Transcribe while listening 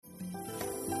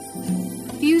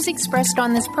views expressed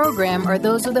on this program are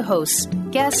those of the hosts,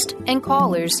 guests, and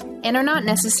callers, and are not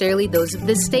necessarily those of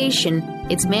this station,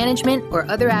 its management, or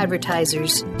other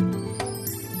advertisers.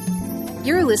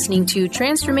 You're listening to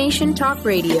Transformation Talk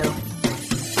Radio.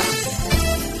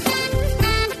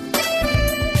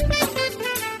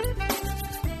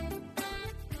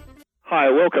 Hi,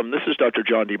 welcome. This is Dr.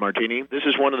 John DeMartini. This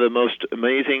is one of the most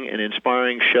amazing and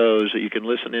inspiring shows that you can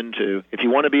listen into. If you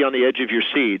want to be on the edge of your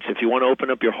seats, if you want to open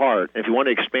up your heart, if you want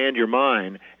to expand your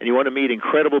mind, and you want to meet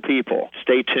incredible people,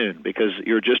 stay tuned because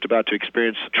you're just about to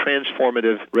experience a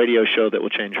transformative radio show that will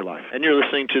change your life. And you're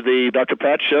listening to the Dr.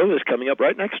 Pat Show that's coming up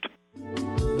right next.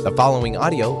 The following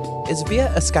audio is via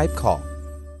a Skype call.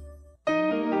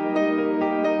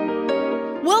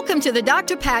 Welcome to the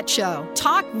Dr. Pat Show.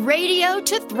 Talk radio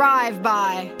to thrive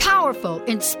by. Powerful,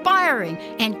 inspiring,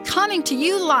 and coming to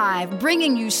you live,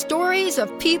 bringing you stories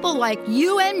of people like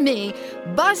you and me,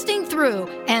 busting through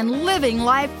and living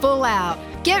life full out.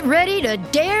 Get ready to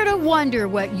dare to wonder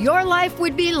what your life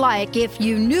would be like if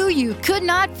you knew you could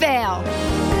not fail.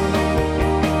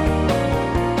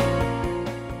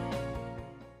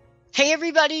 Hey,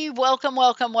 everybody. Welcome,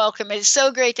 welcome, welcome. It's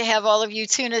so great to have all of you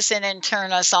tune us in and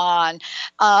turn us on.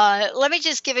 Let me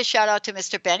just give a shout out to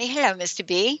Mr. Benny. Hello, Mr.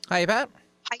 B. Hi, Pat.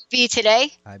 How you be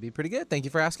today? I'd be pretty good. Thank you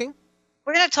for asking.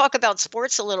 We're going to talk about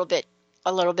sports a little bit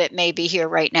maybe here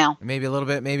right now. Maybe a little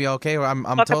bit, maybe okay. I'm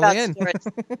talk totally in.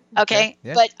 Okay.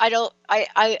 Yeah. But I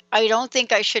don't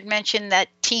think I should mention that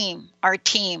team,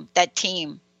 that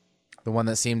team. The one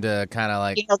that seemed to kind of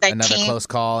like another close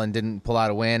call and didn't pull out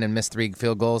a win and missed 3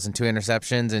 field goals and 2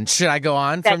 interceptions. And should I go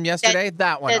on from yesterday?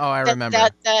 That one. I remember.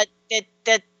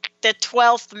 The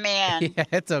 12th man. Yeah,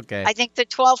 it's okay. I think the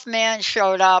 12th man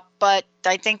showed up, but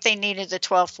I think they needed the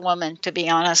 12th woman, to be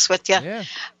honest with you,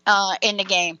 in the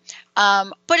game.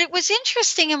 But it was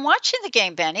interesting in watching the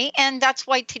game, Benny, and that's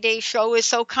why today's show is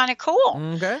so kind of cool.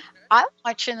 Okay. I'm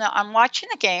watching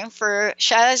the game for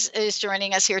Shaz is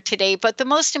joining us here today, but the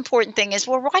most important thing is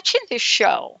we're watching this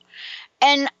show,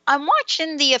 and I'm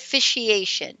watching the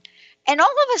officiation. And all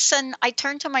of a sudden, I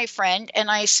turned to my friend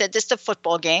and I said, "This is a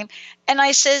football game," and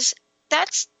I says,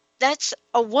 "That's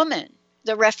a woman,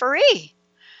 the referee."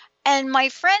 And my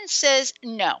friend says,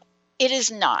 "No, it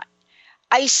is not."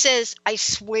 I says, "I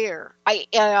swear, I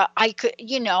could,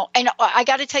 and I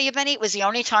got to tell you, Benny, it was the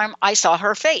only time I saw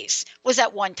her face was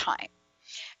at one time."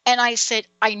 And I said,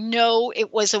 "I know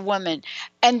it was a woman."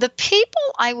 And the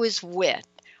people I was with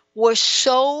were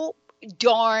so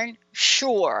darn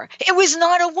sure it was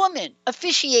not a woman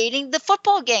officiating the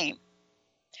football game.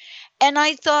 And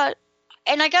I thought,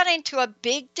 and I got into a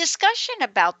big discussion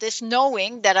about this,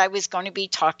 knowing that I was going to be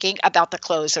talking about the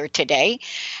closer today.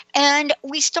 And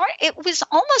it was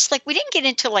almost like we didn't get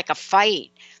into like a fight,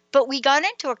 but we got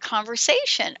into a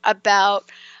conversation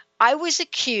about, I was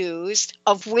accused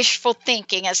of wishful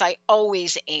thinking, as I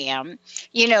always am,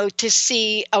 to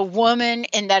see a woman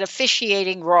in that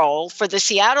officiating role for the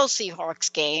Seattle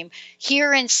Seahawks game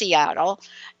here in Seattle.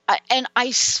 And I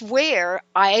swear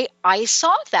I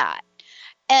saw that.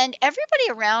 And everybody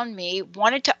around me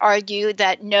wanted to argue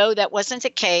that, no, that wasn't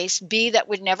the case. B, that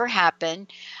would never happen.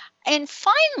 And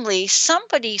finally,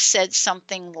 somebody said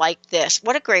something like this.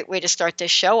 What a great way to start this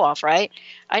show off, right?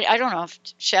 I don't know if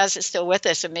Shaz is still with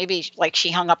us, and maybe like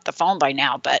she hung up the phone by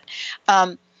now. But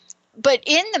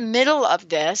in the middle of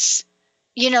this,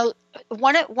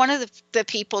 one of the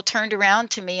people turned around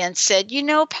to me and said,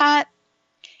 "Pat,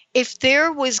 if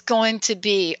there was going to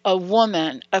be a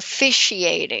woman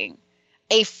officiating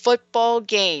a football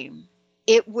game,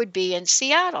 it would be in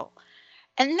Seattle."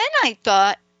 And then I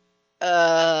thought,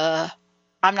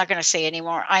 I'm not going to say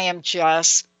anymore. I am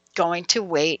just going to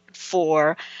wait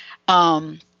for,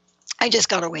 I just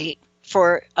got to wait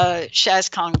for Shaz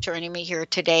Kahng joining me here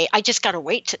today. I just got to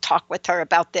wait to talk with her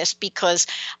about this because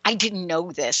I didn't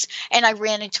know this. And I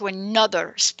ran into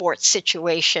another sports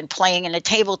situation playing in a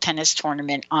table tennis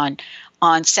tournament on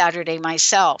Saturday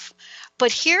myself.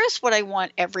 But here's what I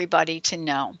want everybody to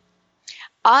know.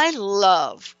 I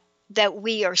love that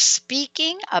we are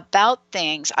speaking about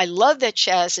things. I love that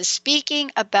Shaz is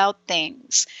speaking about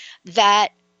things that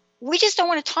we just don't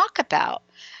want to talk about.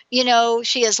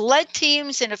 She has led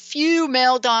teams in a few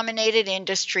male-dominated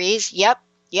industries. Yep,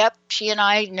 she and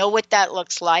I know what that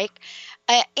looks like.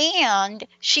 And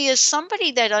she is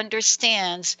somebody that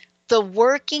understands the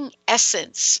working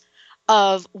essence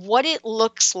of what it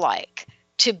looks like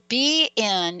to be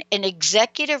in an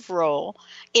executive role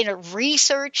in a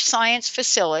research science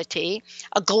facility,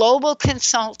 a global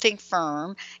consulting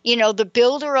firm, the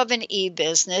builder of an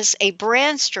e-business, a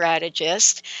brand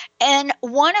strategist, and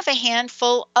one of a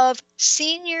handful of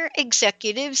senior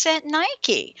executives at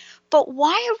Nike. But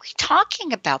why are we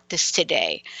talking about this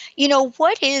today?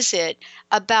 What is it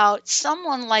about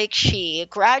someone like she, a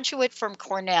graduate from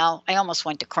Cornell? I almost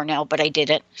went to Cornell, but I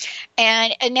didn't.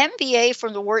 And an MBA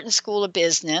from the Wharton School of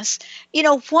Business.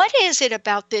 What is it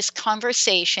about this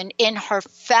conversation in her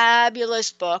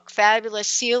fabulous book, Fabulous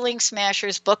Ceiling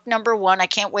Smashers, book number 1? I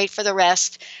can't wait for the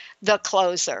rest, The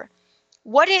Closer.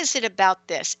 What is it about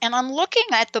this? And I'm looking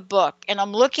at the book and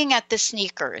I'm looking at the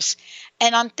sneakers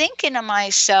and I'm thinking to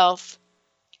myself,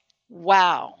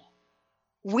 wow,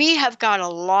 we have got a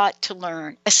lot to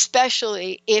learn,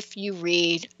 especially if you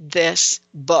read this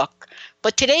book.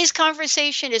 But today's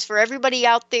conversation is for everybody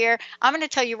out there. I'm going to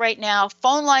tell you right now,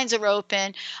 phone lines are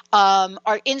open.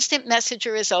 Our instant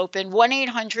messenger is open,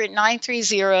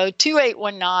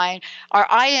 1-800-930-2819. Our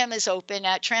IM is open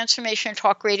at Transformation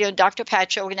Talk Radio and Dr.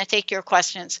 Pat Show. We're going to take your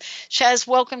questions. Shaz,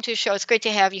 welcome to the show. It's great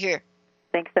to have you here.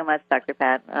 Thanks so much, Dr.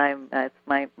 Pat. It's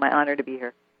my honor to be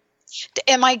here.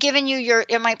 Am I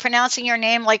pronouncing your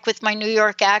name like with my New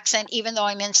York accent? Even though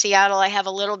I'm in Seattle, I have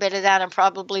a little bit of that. I'm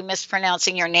probably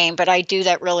mispronouncing your name, but I do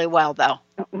that really well, though.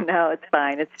 No, it's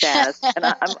fine. It's Shaz. And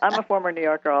I'm a former New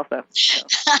Yorker also. So.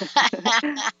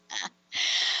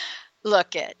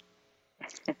 Look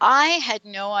I had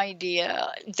no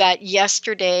idea that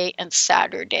yesterday and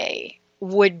Saturday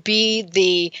would be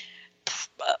the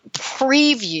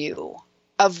preview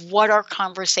of what our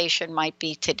conversation might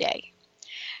be today.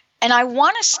 And I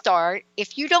want to start,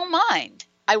 if you don't mind,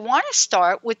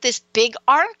 with this big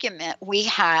argument we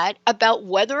had about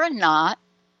whether or not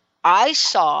I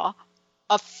saw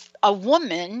a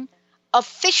woman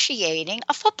officiating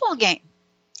a football game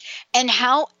and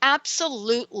how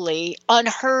absolutely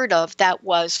unheard of that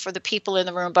was for the people in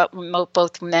the room, but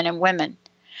both men and women.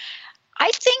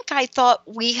 I thought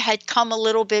we had come a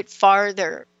little bit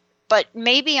farther, but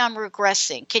maybe I'm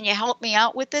regressing. Can you help me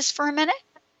out with this for a minute?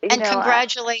 And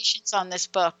congratulations on this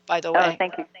book, by the way. Oh,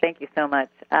 thank you so much.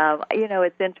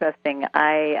 It's interesting.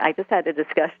 I just had a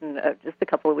discussion just a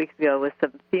couple of weeks ago with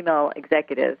some female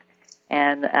executives,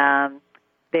 and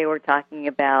they were talking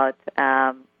about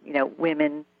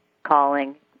women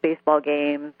calling baseball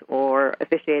games or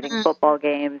officiating football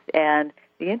games. And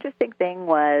the interesting thing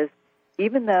was,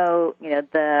 even though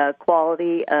the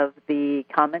quality of the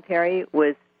commentary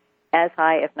was as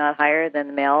high, if not higher, than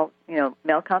the male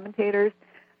commentators.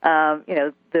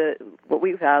 What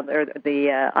we found, or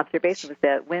the observation, was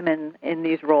that women in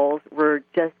these roles were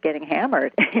just getting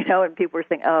hammered, and people were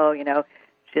saying, oh, she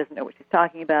doesn't know what she's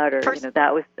talking about, or,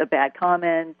 that was a bad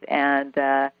comment. And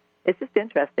it's just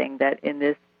interesting that in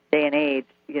this day and age,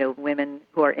 women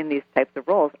who are in these types of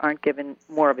roles aren't given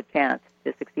more of a chance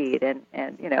to succeed. And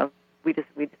we just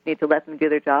need to let them do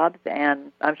their jobs,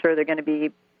 and I'm sure they're going to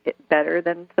be better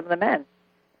than some of the men.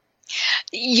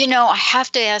 I have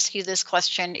to ask you this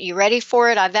question. Are you ready for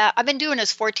it? I've been doing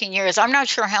this 14 years. I'm not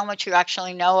sure how much you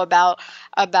actually know about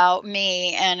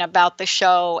me and about the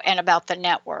show and about the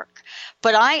network.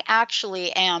 But I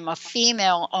actually am a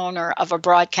female owner of a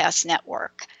broadcast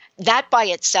network. That by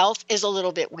itself is a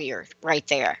little bit weird right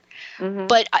there. Mm-hmm.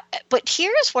 But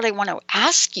here's what I want to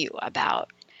ask you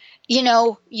about.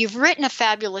 You've written a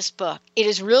fabulous book. It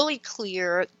is really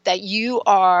clear that you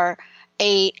are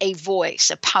a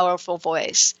voice, a powerful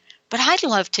voice. But I'd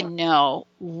love to know,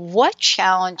 what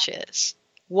challenges,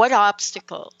 what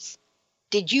obstacles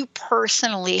did you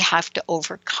personally have to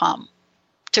overcome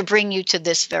to bring you to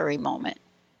this very moment?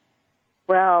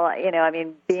 Well,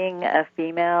 being a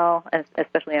female,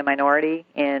 especially a minority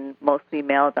in mostly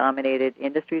male-dominated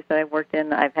industries that I've worked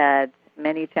in, I've had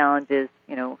many challenges,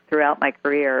 throughout my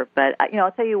career. But,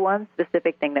 I'll tell you one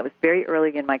specific thing that was very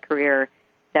early in my career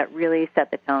that really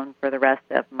set the tone for the rest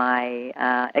of my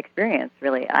experience,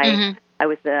 really. I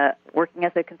was working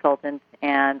as a consultant,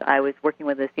 and I was working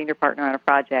with a senior partner on a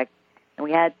project, and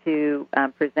we had to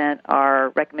present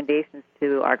our recommendations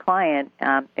to our client.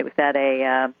 It was at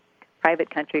a private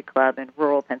country club in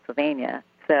rural Pennsylvania.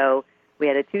 So we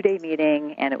had a 2-day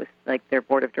meeting, and it was like their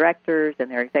board of directors and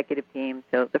their executive team.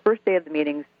 So the first day of the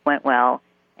meetings went well,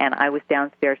 and I was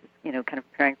downstairs, kind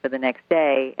of preparing for the next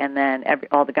day, and then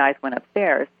all the guys went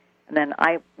upstairs. And then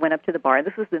I went up to the bar, and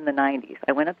this was in the 90s.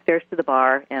 I went upstairs to the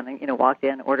bar and, walked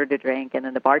in, ordered a drink, and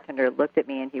then the bartender looked at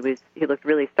me, and he looked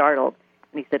really startled.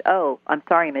 And he said, "Oh, I'm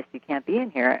sorry, miss, you can't be in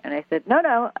here." And I said,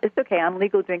 No, it's okay. I'm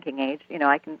legal drinking age.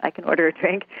 I can order a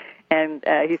drink. And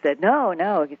he said,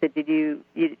 No. He said, Did you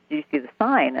see the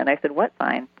sign? And I said, "What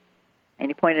sign?" And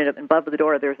he pointed up above the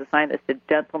door. There was a sign that said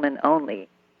 "Gentlemen Only."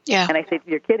 Yeah. And I said,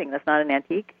 "You're kidding. That's not an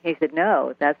antique." He said,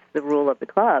 "No, that's the rule of the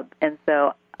club." And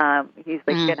so he's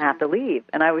like, "You're going to have to leave."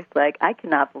 And I was like, I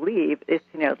cannot believe it's,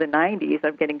 the 90s.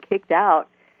 I'm getting kicked out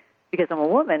because I'm a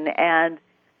woman. And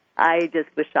I just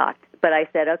was shocked. But I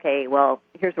said, okay, well,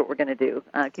 here's what we're going to do.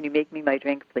 Can you make me my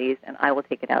drink, please? And I will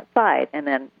take it outside. And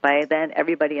then by then,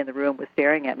 everybody in the room was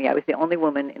staring at me. I was the only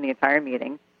woman in the entire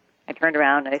meeting. I turned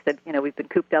around and I said, we've been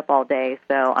cooped up all day,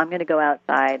 so I'm going to go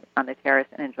outside on the terrace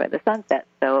and enjoy the sunset.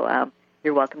 So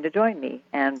you're welcome to join me.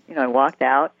 And, I walked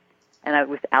out, and I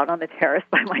was out on the terrace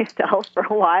by myself for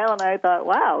a while, and I thought,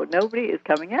 wow, nobody is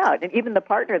coming out. And even the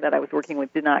partner that I was working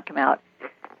with did not come out.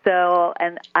 So,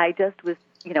 and I just was,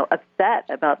 upset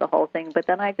about the whole thing. But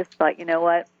then I just thought, you know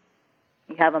what?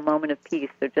 You have a moment of peace.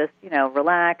 So just,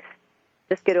 relax,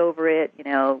 just get over it,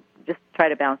 just try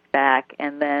to bounce back.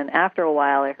 And then after a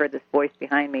while, I heard this voice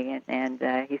behind me, and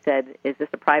he said, is this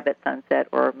a private sunset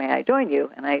or may I join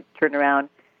you? And I turned around,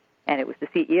 and it was the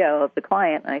CEO of the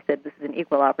client, and I said, this is an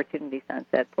equal opportunity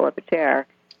sunset, pull up a chair.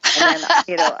 And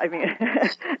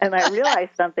then, and I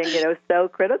realized something, so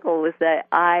critical was that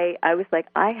I was like,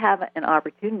 I have an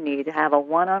opportunity to have a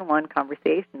one-on-one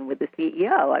conversation with the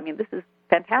CEO. I mean, this is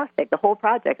fantastic. The whole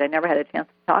project, I never had a chance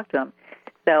to talk to him.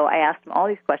 So I asked him all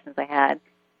these questions I had.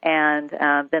 And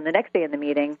then the next day in the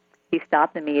meeting, he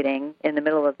stopped the meeting in the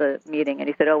middle of the meeting, and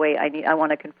he said, oh, wait, I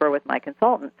want to confer with my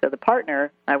consultant. So the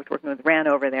partner I was working with ran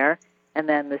over there, and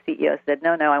then the CEO said,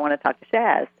 no, I want to talk to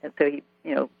Shaz. And so he,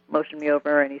 motioned me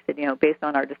over, and he said, based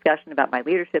on our discussion about my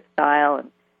leadership style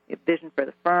and vision for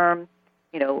the firm,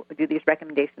 do these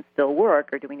recommendations still work,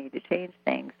 or do we need to change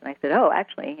things? And I said, oh,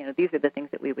 actually, these are the things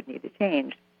that we would need to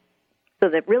change. So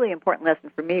the really important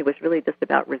lesson for me was really just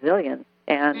about resilience.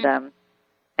 And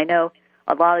I know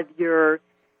a lot of your,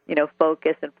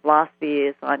 focus and philosophy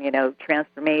is on,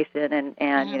 transformation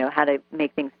and how to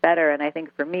make things better. And I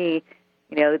think for me,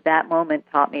 that moment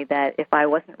taught me that if I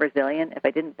wasn't resilient, if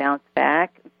I didn't bounce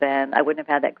back, then I wouldn't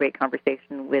have had that great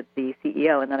conversation with the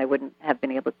CEO, and then I wouldn't have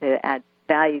been able to add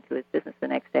value to his business the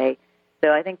next day.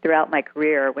 So I think throughout my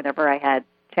career, whenever I had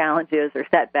challenges or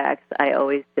setbacks, I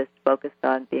always just focused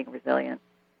on being resilient.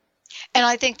 And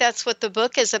I think that's what the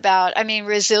book is about. I mean,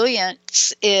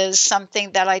 resilience is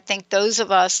something that I think those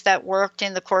of us that worked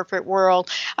in the corporate world,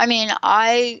 I mean,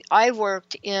 I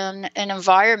worked in an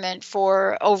environment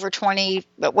for over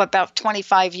about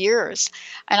 25 years.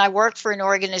 And I worked for an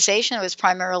organization that was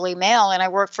primarily male, and I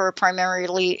worked for a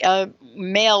primarily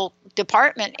male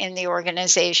department in the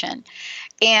organization.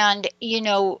 And,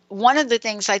 one of the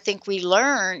things I think we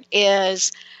learn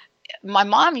is, my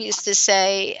mom used to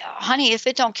say, honey, if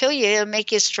it don't kill you, it'll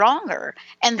make you stronger.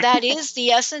 And that is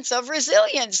the essence of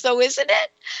resilience, though, isn't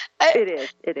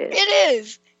it? It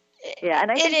is. Yeah,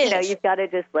 and I think, you've got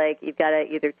to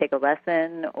either take a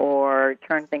lesson or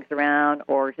turn things around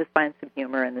or just find some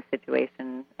humor in the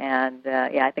situation. And,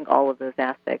 I think all of those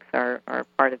aspects are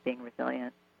part of being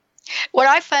resilient. What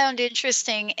I found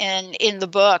interesting in the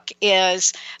book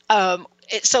is,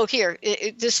 so here,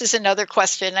 this is another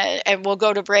question, and we'll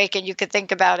go to break, and you can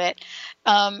think about it.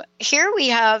 Here we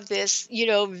have this,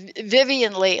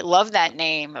 Vivian Lee, love that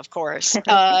name, of course.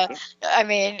 I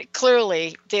mean,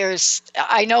 clearly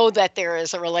I know that there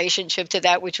is a relationship to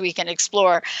that, which we can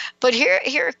explore. But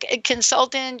here,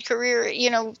 consultant career,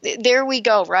 there we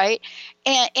go, right?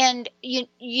 And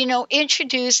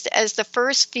introduced as the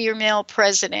first female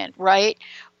president, right?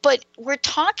 But we're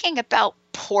talking about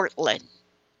Portland.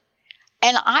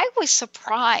 And I was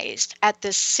surprised at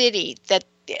the city that,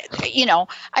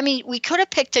 we could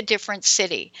have picked a different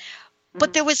city.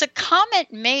 But there was a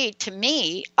comment made to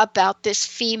me about this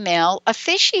female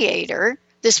officiator,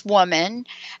 this woman.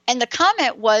 And the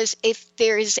comment was, if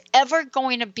there is ever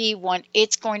going to be one,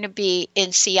 it's going to be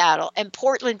in Seattle. And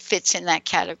Portland fits in that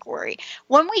category.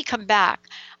 When we come back,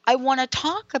 I want to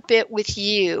talk a bit with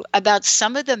you about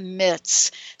some of the myths,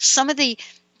 some of the,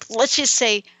 let's just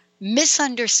say,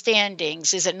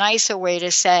 misunderstandings is a nicer way to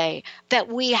say, that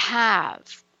we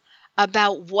have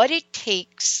about what it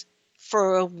takes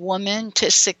for a woman to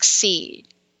succeed,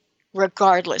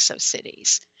 regardless of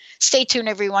cities. Stay tuned,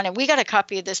 everyone. And we got a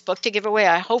copy of this book to give away.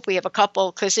 I hope we have a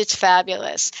couple, because it's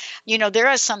fabulous. There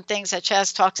are some things that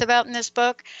Shaz talks about in this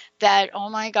book that, oh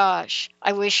my gosh,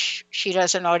 I wish she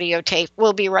does an audio tape.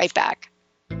 We'll be right back.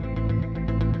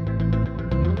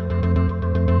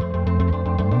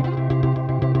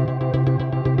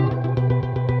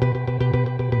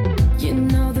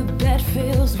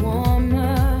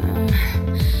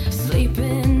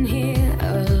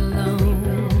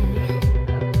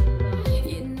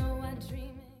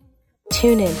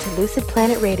 Tune in to Lucid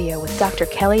Planet Radio with Dr.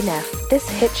 Kelly Neff. This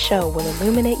hit show will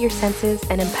illuminate your senses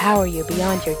and empower you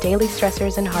beyond your daily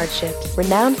stressors and hardships.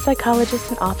 Renowned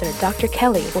psychologist and author Dr.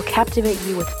 Kelly will captivate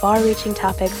you with far-reaching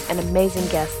topics and amazing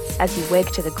guests. peace as you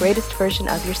wake to the greatest version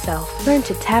of yourself. Learn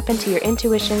to tap into your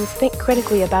intuitions, think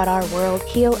critically about our world,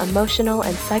 heal emotional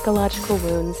and psychological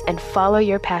wounds, and follow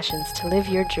your passions to live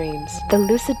your dreams. The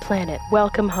Lucid Planet.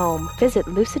 Welcome home. Visit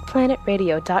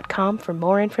lucidplanetradio.com for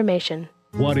more information.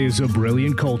 What is a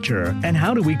brilliant culture, and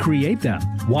how do we create them?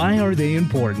 Why are they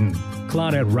important?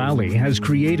 Claudette Rowley has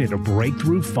created a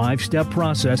breakthrough 5-step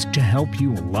process to help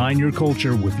you align your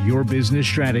culture with your business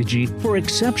strategy for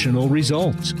exceptional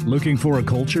results. Looking for a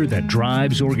culture that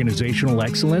drives organizational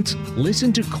excellence?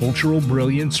 Listen to Cultural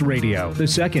Brilliance Radio, the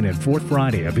second and fourth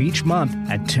Friday of each month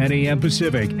at 10 a.m.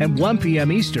 Pacific and 1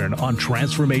 p.m. Eastern on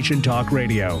Transformation Talk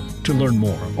Radio. To learn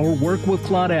more or work with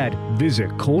Claudette, visit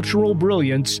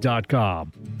culturalbrilliance.com.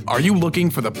 Are you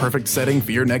looking for the perfect setting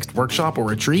for your next workshop or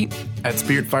retreat? At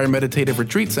Spirit Fire Meditative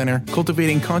Retreat Center,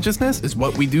 cultivating consciousness is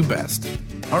what we do best.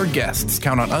 Our guests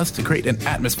count on us to create an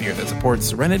atmosphere that supports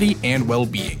serenity and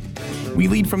well-being. We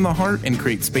lead from the heart and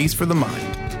create space for the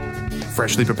mind.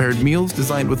 Freshly prepared meals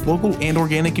designed with local and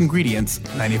organic ingredients,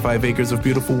 95 acres of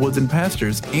beautiful woods and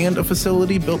pastures, and a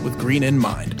facility built with green in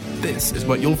mind. This is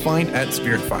what you'll find at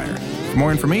Spirit Fire. For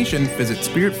more information, visit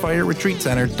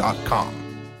spiritfireretreatcenter.com.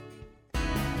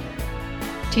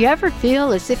 Do you ever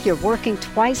feel as if you're working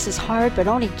twice as hard but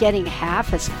only getting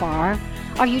half as far?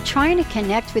 Are you trying to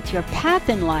connect with your path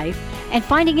in life and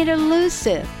finding it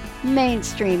elusive?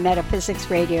 Mainstream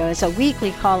Metaphysics Radio is a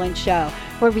weekly call-in show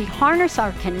where we harness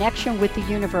our connection with the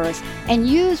universe and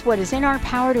use what is in our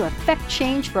power to affect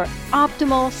change for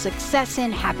optimal success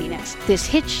and happiness. This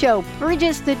hit show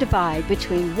bridges the divide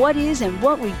between what is and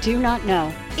what we do not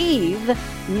know. Eve,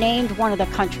 named one of the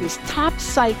country's top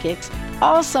psychics,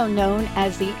 also known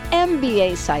as the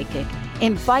MBA Psychic,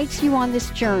 invites you on this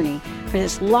journey for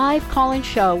this live call-in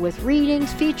show with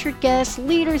readings, featured guests,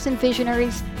 leaders, and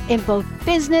visionaries in both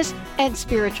business and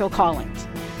spiritual callings.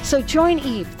 So join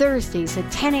Eve Thursdays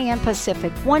at 10 a.m.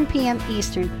 Pacific, 1 p.m.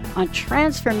 Eastern on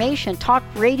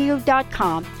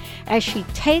TransformationTalkRadio.com as she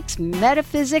takes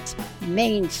metaphysics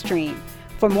mainstream.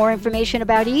 For more information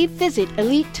about Eve, visit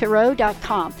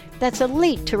EliteTarot.com. That's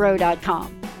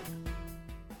EliteTarot.com.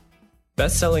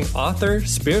 Best-selling author,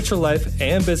 spiritual life,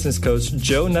 and business coach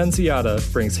Joe Nunziata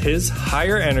brings his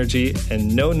higher energy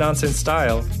and no-nonsense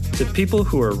style to people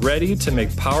who are ready to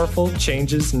make powerful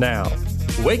changes now.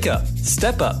 Wake up,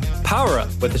 step up, power up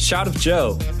with a shot of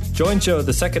Joe. Join Joe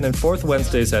the second and fourth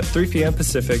Wednesdays at 3 p.m.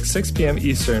 Pacific, 6 p.m.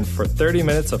 Eastern for 30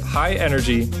 minutes of high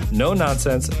energy, no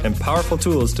nonsense, and powerful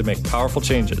tools to make powerful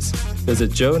changes. Visit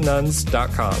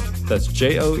joenuns.com. That's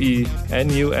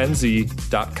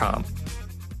JOENUNZ.com.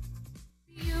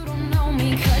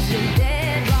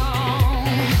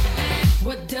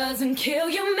 What doesn't kill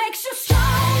you makes you stronger.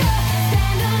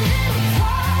 Stand a little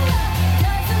taller.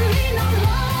 Doesn't mean I'm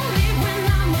lonely when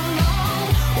I'm alone.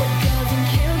 What doesn't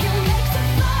kill you makes a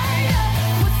fighter.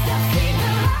 What's that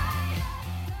secret?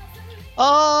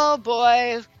 Oh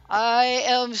boy, I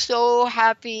am so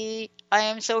happy. I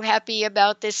am so happy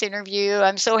about this interview.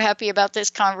 I'm so happy about this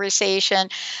conversation.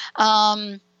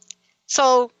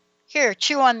 So here,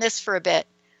 chew on this for a bit.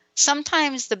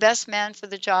 Sometimes the best man for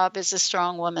the job is a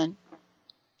strong woman.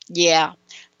 Yeah,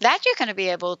 that you're going to be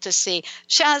able to see.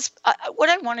 Shaz, what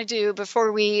I want to do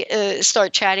before we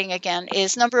start chatting again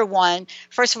is, number one,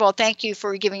 first of all, thank you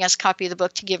for giving us a copy of the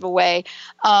book to give away.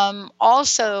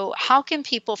 Also, how can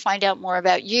people find out more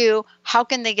about you? How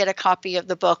can they get a copy of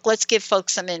the book? Let's give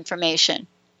folks some information.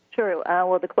 Sure.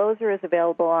 Well, The Closer is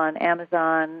available on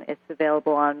Amazon. It's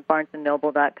available on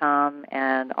barnesandnoble.com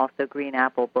and also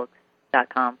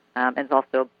greenapplebooks.com. And it's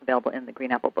also available in the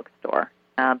Green Apple Bookstore.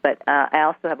 But I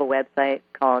also have a website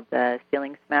called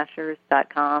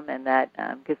ceilingsmashers.com, and that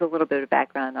gives a little bit of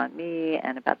background on me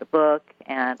and about the book,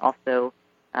 and also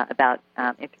about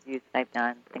interviews that I've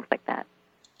done, things like that.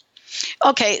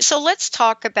 Okay, so let's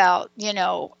talk about,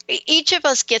 each of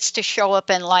us gets to show up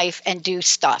in life and do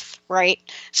stuff, right?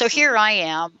 So here I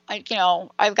am,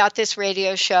 I've got this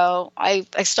radio show. I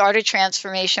started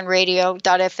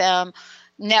transformationradio.fm,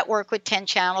 network with 10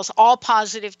 channels, all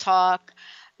positive talk.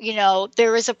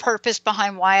 There is a purpose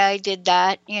behind why I did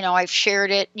that. I've shared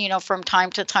it, from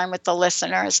time to time with the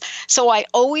listeners. So I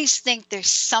always think there's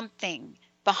something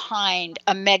behind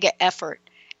a mega effort.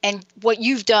 And what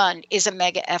you've done is a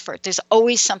mega effort. There's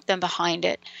always something behind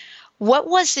it. What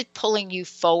was it pulling you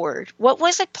forward? What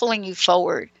was it pulling you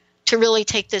forward to really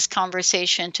take this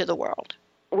conversation to the world?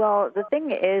 Well, the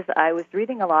thing is, I was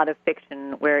reading a lot of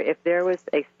fiction where if there was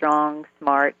a strong,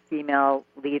 smart female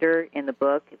leader in the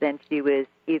book, then she was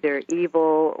either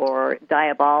evil or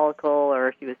diabolical,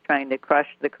 or she was trying to crush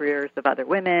the careers of other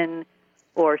women,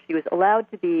 or she was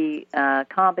allowed to be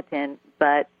competent,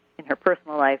 but in her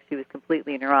personal life, she was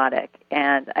completely neurotic.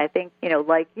 And I think,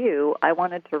 like you, I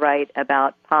wanted to write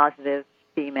about positive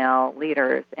female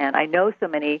leaders. And I know so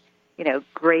many,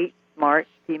 great, smart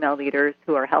female leaders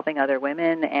who are helping other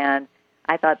women. And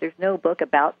I thought there's no book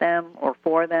about them or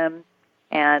for them.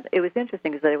 And it was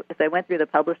interesting because as I went through the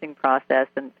publishing process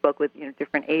and spoke with,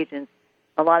 different agents,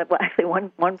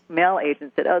 one male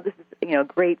agent said, "Oh, this is a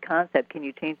great concept. Can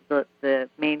you change the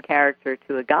main character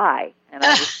to a guy?" And I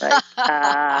was like,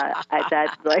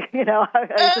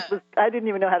 I didn't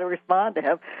even know how to respond to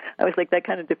him. I was like, that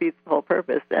kind of defeats the whole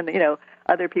purpose. And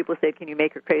other people said, "Can you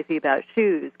make her crazy about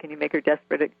shoes? Can you make her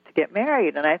desperate to get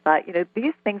married?" And I thought,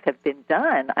 these things have been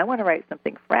done. I want to write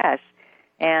something fresh.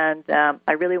 And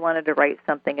I really wanted to write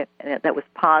something that was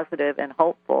positive and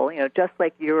hopeful. Just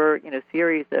like your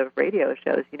series of radio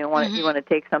shows. You want to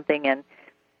take something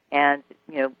and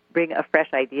bring a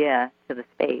fresh idea to the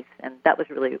space. And that was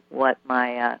really what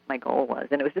my goal was.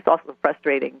 And it was just also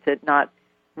frustrating to not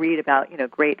read about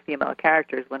great female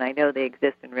characters when I know they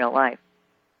exist in real life.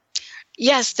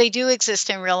 Yes, they do exist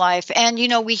in real life. And,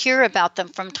 we hear about them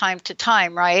from time to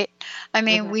time, right? I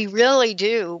mean, we really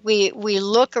do. We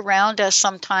look around us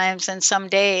sometimes and some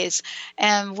days,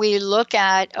 and we look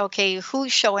at, okay,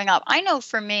 who's showing up? I know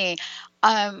for me,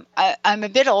 I'm a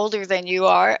bit older than you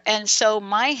are. And so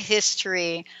my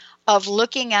history of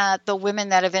looking at the women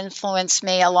that have influenced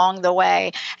me along the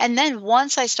way. And then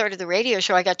once I started the radio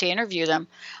show, I got to interview them.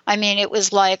 I mean, it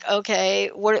was like, okay,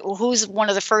 who's one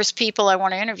of the first people I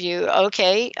want to interview?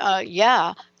 Okay,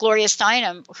 Gloria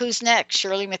Steinem. Who's next?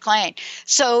 Shirley MacLaine.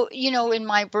 So, in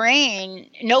my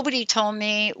brain, nobody told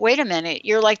me, wait a minute,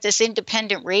 you're like this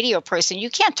independent radio person.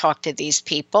 You can't talk to these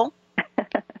people.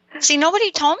 See, nobody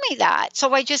told me that.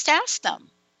 So I just asked them.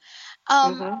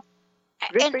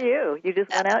 Good for you. You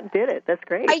just went out and did it. That's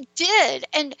great. I did.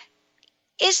 And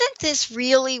isn't this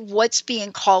really what's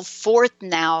being called forth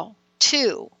now,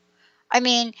 too? I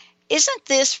mean, isn't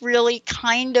this really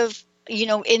kind of,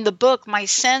 in the book, my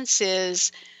sense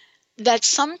is that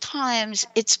sometimes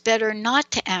it's better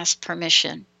not to ask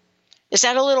permission. Is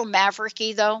that a little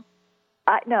mavericky, though?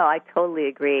 No, I totally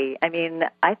agree. I mean,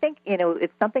 I think,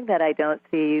 it's something that I don't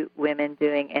see women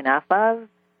doing enough of.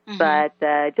 But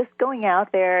just going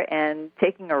out there and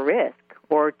taking a risk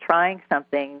or trying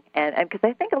something, and because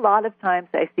I think a lot of times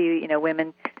I see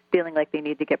women feeling like they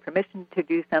need to get permission to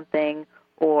do something,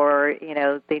 or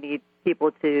they need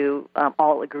people to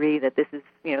all agree that this is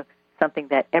something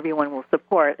that everyone will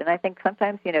support. And I think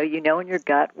sometimes in your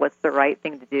gut what's the right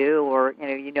thing to do, or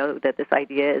that this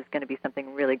idea is going to be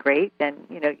something really great, then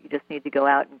you just need to go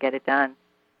out and get it done.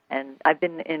 And I've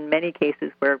been in many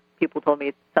cases where people told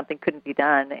me something couldn't be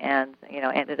done, and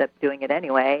ended up doing it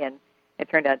anyway, and it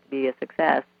turned out to be a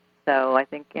success. So I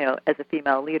think as a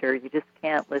female leader, you just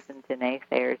can't listen to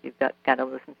naysayers. You've got to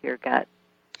listen to your gut.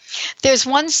 There's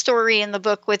one story in the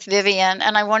book with Vivian,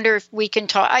 and I wonder if we can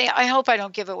talk. I hope I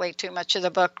don't give away too much of the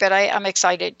book, but I'm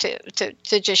excited to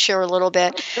just share a little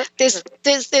bit.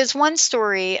 There's one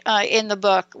story in the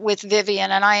book with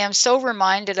Vivian, and I am so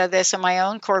reminded of this in my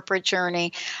own corporate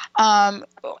journey.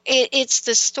 It's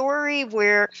the story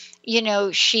where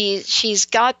she's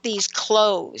got these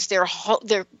clothes. She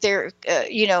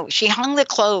hung the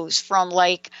clothes from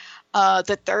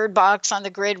the third box on the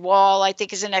grid wall, I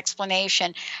think, is an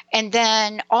explanation. And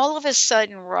then all of a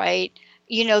sudden, right,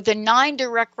 the 9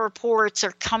 direct reports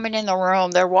are coming in the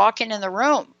room. They're walking in the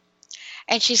room.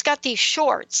 And she's got these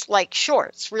shorts,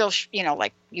 real,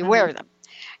 like you wear them.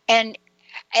 And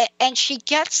she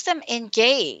gets them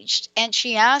engaged, and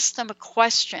she asks them a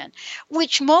question,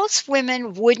 which most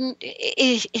women wouldn't.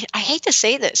 I hate to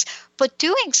say this, but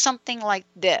doing something like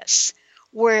this,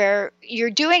 where you're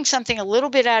doing something a little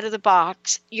bit out of the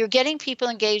box, you're getting people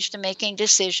engaged in making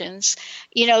decisions.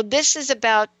 This is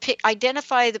about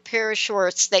identify the pair of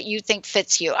shorts that you think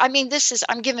fits you. I mean,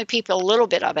 I'm giving people a little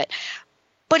bit of it.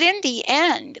 But in the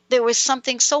end, there was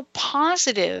something so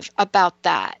positive about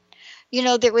that.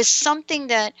 There was something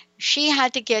that she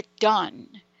had to get done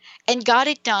and got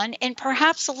it done in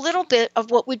perhaps a little bit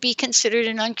of what would be considered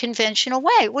an unconventional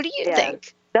way. What do you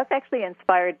think? That's actually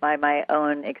inspired by my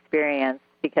own experience,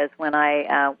 because when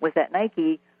I was at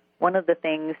Nike, one of the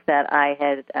things that I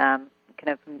had kind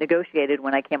of negotiated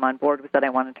when I came on board was that I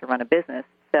wanted to run a business.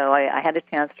 So I had a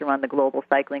chance to run the global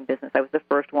cycling business. I was the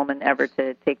first woman ever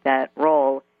to take that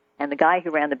role, and the guy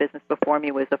who ran the business before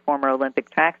me was a former Olympic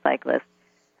track cyclist.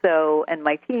 So, and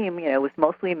my team, was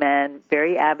mostly men,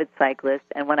 very avid cyclists,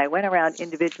 and when I went around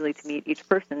individually to meet each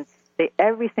person,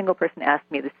 every single person asked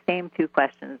me the same 2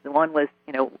 questions. The one was,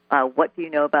 what do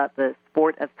you know about the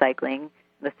sport of cycling?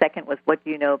 And the second was, what do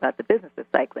you know about the business of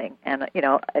cycling? And,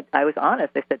 I was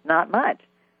honest. I said, not much.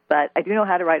 but I do know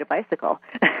how to ride a bicycle.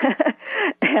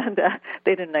 And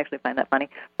they didn't actually find that funny.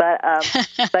 But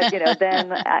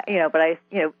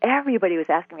everybody was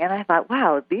asking me, and I thought,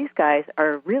 wow, these guys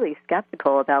are really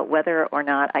skeptical about whether or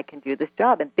not I can do this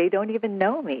job, and they don't even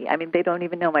know me. I mean, they don't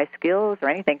even know my skills or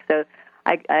anything. So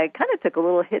I kind of took a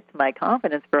little hit to my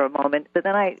confidence for a moment, but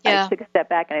then I took a step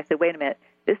back and I said, wait a minute,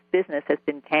 this business has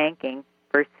been tanking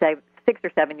for 6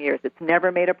 or 7 years. It's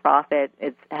never made a profit.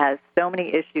 It has so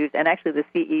many issues. And actually the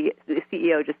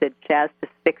CEO just said, Shaz,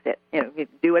 just fix it. You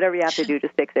do whatever you have to do,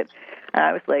 just fix it. And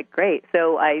I was like, great.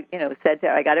 So I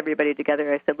got everybody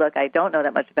together. I said, look, I don't know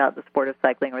that much about the sport of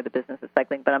cycling or the business of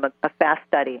cycling, but I'm a fast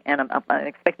study, and I'm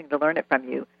expecting to learn it from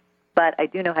you. But I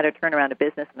do know how to turn around a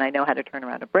business, and I know how to turn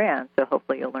around a brand, so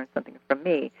hopefully you'll learn something from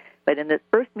me. But in the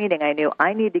first meeting, I knew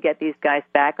I need to get these guys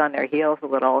back on their heels a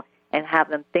little and have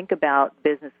them think about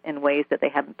business in ways that they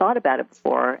haven't thought about it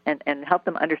before, and help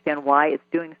them understand why it's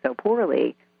doing so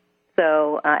poorly.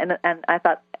 So, and I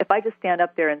thought, if I just stand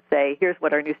up there and say, here's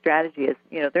what our new strategy is,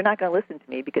 they're not going to listen to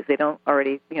me because they don't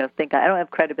already, think I don't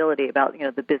have credibility about,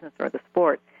 the business or the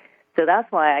sport. So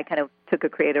that's why I kind of took a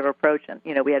creative approach. And,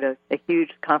 we had a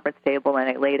huge conference table, and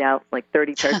I laid out like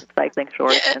 30 pairs of cycling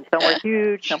shorts, and some were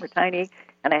huge, some were tiny.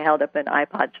 And I held up an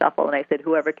iPod shuffle, and I said,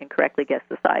 whoever can correctly guess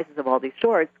the sizes of all these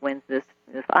shorts wins this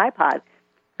iPod.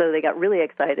 So they got really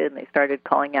excited, and they started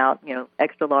calling out,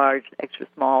 extra large, extra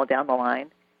small down the line.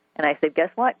 And I said,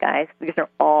 guess what, guys? These are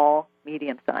all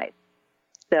medium size.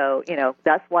 So,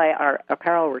 that's why our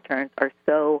apparel returns are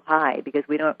so high, because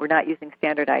we're not using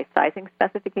standardized sizing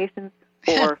specifications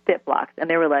or fit blocks. And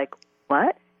they were like,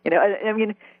 what? I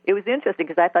mean, it was interesting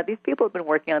because I thought these people have been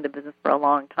working on the business for a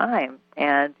long time,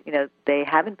 and, they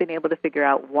haven't been able to figure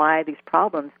out why these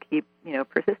problems keep,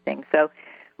 persisting. So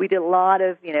we did a lot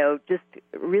of, just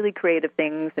really creative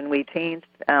things, and we changed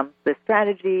the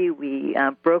strategy. We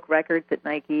broke records at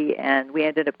Nike, and we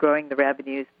ended up growing the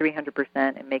revenues 300%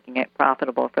 and making it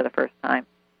profitable for the first time.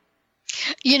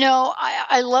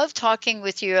 I love talking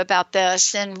with you about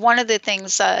this, and one of the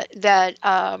things that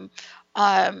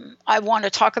I want to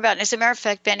talk about, and as a matter of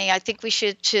fact, Benny, I think we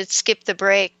should skip the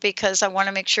break because I want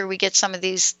to make sure we get some of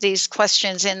these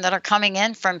questions in that are coming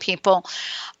in from people.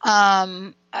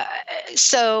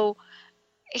 So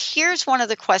here's one of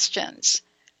the questions.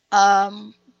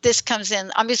 This comes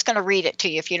in. I'm just going to read it to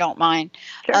you if you don't mind.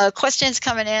 Sure. Questions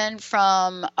coming in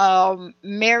from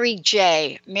Mary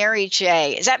J. Mary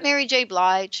J. Is that Mary J.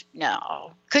 Blige?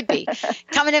 No, could be.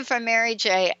 Coming in from Mary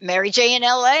J. Mary J. in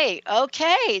L.A.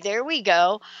 Okay, there we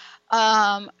go.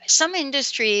 Some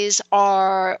industries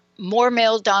are more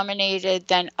male-dominated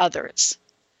than others.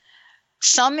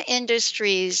 Some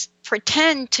industries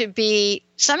pretend to be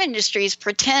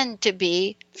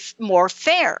more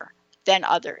fair than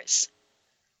others.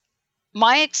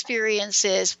 My experience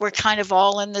is we're kind of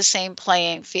all in the same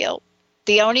playing field.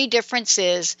 The only difference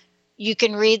is you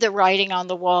can read the writing on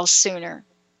the wall sooner.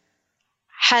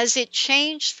 Has it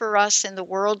changed for us in the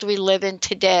world we live in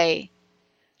today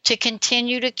to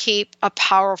continue to keep a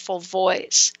powerful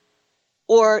voice?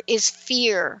 Or is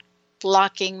fear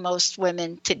blocking most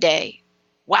women today?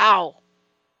 Wow.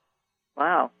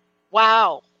 Wow.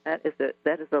 Wow. That is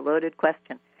a loaded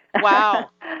question. Wow.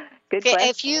 Good question.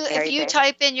 If you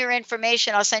type in your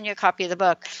information, I'll send you a copy of the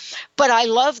book. But I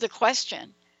love the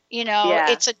question.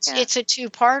 It's a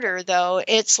two-parter though.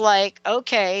 It's like,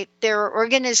 okay, there are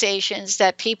organizations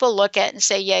that people look at and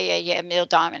say, yeah, male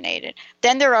dominated.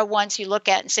 Then there are ones you look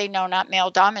at and say, no, not male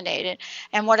dominated.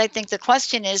 And what I think the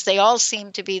question is, they all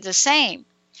seem to be the same.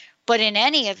 But in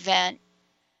any event,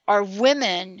 are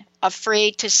women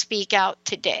afraid to speak out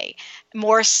today?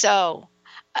 More so.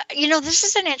 This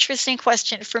is an interesting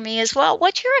question for me as well.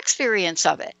 What's your experience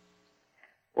of it?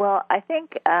 Well, I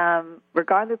think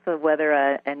regardless of whether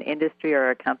an industry or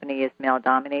a company is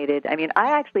male-dominated, I mean,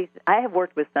 I have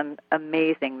worked with some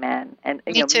amazing men, and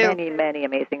many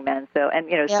amazing men. So,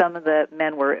 and some of the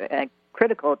men were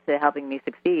critical to helping me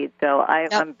succeed. So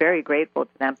I'm very grateful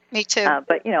to them. Me too.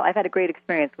 But I've had a great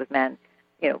experience with men.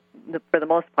 For the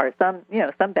most part, some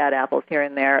bad apples here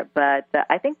and there, but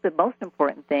I think the most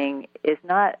important thing is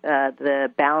not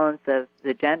the balance of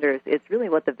the genders. It's really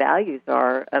what the values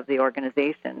are of the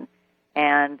organization.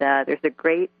 And there's a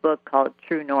great book called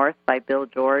True North by Bill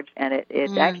George, and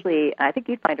it's actually, I think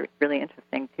you'd find it really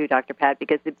interesting too, Dr. Pat,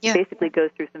 because it basically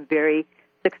goes through some very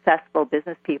successful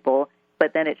business people,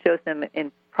 but then it shows them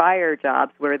in prior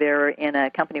jobs where they were in a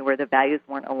company where the values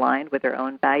weren't aligned with their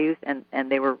own values, and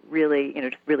they were really,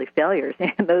 just really failures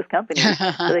in those companies.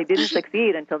 So they didn't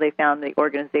succeed until they found the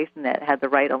organization that had the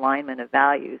right alignment of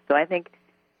values. So I think,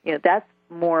 that's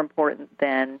more important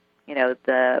than,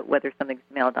 whether something's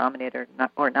male dominated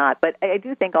or not. But I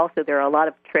do think also there are a lot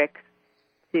of tricks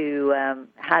to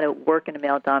how to work in a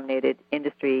male dominated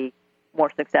industry more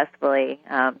successfully.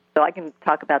 So I can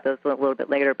talk about those a little bit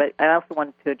later, but I also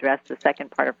wanted to address the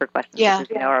second part of her question,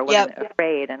 which is, are women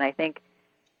afraid? And I think,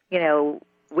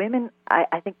 women,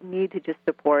 I think, need to just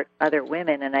support other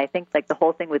women. And I think, like, the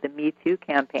whole thing with the Me Too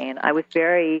campaign, I was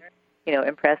very,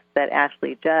 impressed that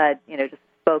Ashley Judd, just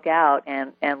spoke out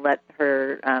and let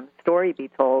her story be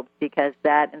told, because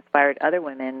that inspired other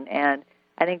women. And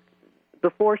I think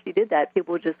before she did that,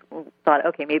 people just thought,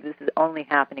 okay, maybe this is only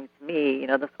happening to me,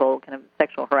 this whole kind of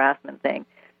sexual harassment thing.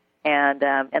 And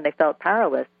they felt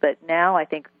powerless. But now I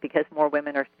think because more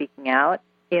women are speaking out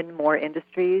in more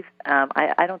industries,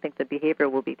 I don't think the behavior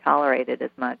will be tolerated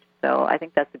as much. So I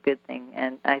think that's a good thing.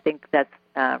 And I think that's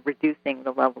reducing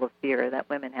the level of fear that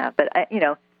women have. But,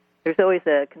 there's always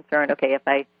a concern, okay, if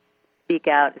I speak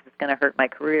out, is this going to hurt my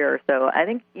career? So I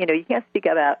think, you can't speak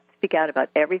out about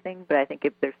everything, but I think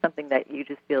if there's something that you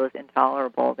just feel is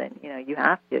intolerable, then, you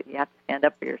have to stand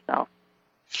up for yourself.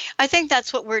 I think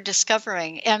that's what we're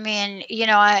discovering. I mean,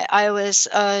 I was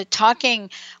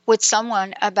talking with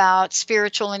someone about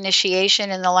spiritual initiation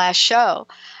in the last show,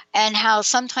 and how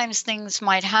sometimes things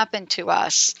might happen to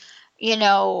us.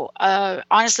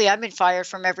 Honestly, I've been fired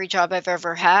from every job I've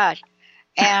ever had.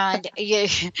 And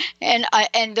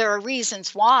and there are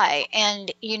reasons why.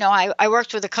 And I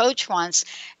worked with a coach once,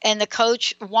 and the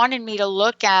coach wanted me to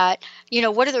look at,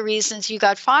 what are the reasons you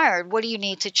got fired? What do you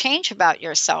need to change about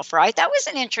yourself? Right? That was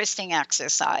an interesting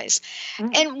exercise.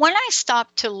 Mm-hmm. And when I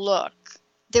stopped to look,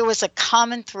 there was a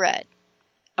common thread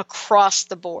across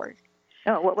the board.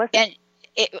 Oh, what was it?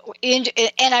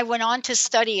 And I went on to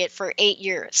study it for 8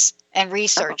 years and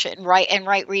research it and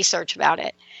write research about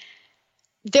it.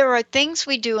 There are things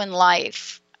we do in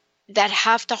life that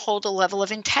have to hold a level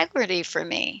of integrity for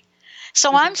me.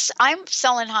 So I'm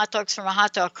selling hot dogs from a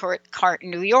hot dog cart in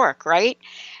New York, right?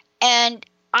 And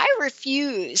I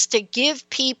refuse to give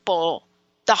people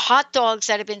the hot dogs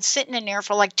that have been sitting in there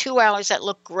for like 2 hours that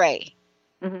look gray.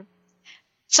 Mm-hmm.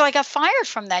 So I got fired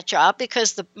from that job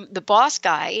because the boss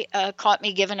guy caught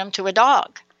me giving them to a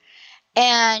dog.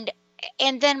 And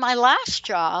then my last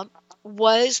job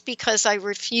was because I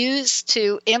refused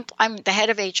to I'm the head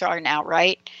of HR now,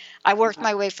 right? I worked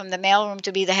my way from the mailroom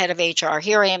to be the head of HR.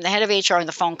 Here I am, the head of HR in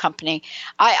the phone company.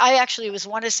 I actually was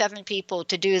one of 7 people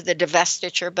to do the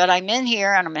divestiture, but I'm in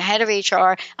here and I'm the head of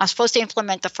HR. I'm supposed to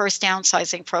implement the first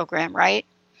downsizing program, right?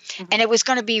 Mm-hmm. And it was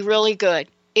going to be really good.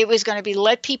 It was going to be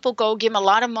let people go, give them a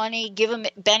lot of money, give them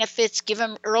benefits, give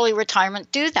them early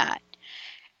retirement, do that.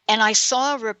 And I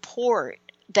saw a report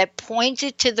that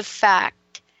pointed to the fact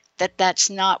that that's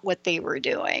not what they were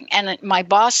doing. And my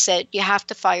boss said, you have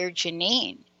to fire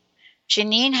Janine.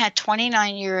 Janine had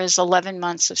 29 years, 11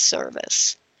 months of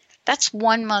service. That's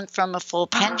 1 month from a full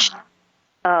pension.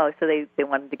 Oh, so they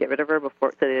wanted to get rid of her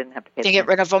before, so they didn't have to pay. To get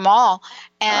rid of them all.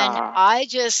 And I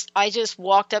just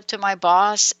walked up to my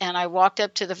boss, and I walked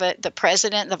up to the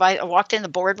president, I walked in the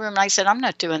boardroom, and I said, I'm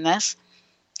not doing this.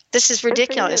 This is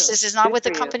ridiculous. This is not what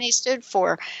the company stood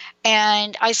for.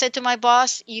 And I said to my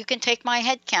boss, you can take my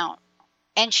head count.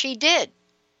 And she did.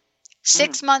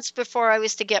 6 months before I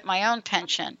was to get my own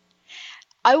pension.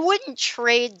 I wouldn't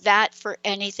trade that for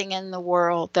anything in the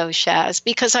world, though, Shaz,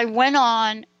 because I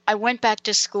went back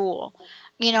to school.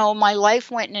 My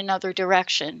life went in another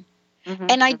direction. Mm-hmm.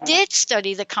 And I did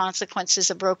study the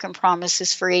consequences of broken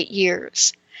promises for 8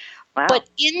 years. Wow. But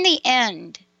in the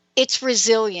end, it's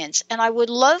resilience. And I would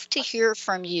love to hear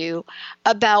from you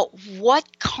about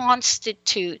what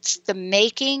constitutes the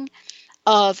making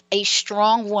of a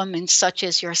strong woman such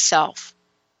as yourself.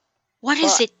 What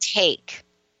does it take?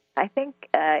 I think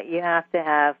you have to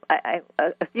have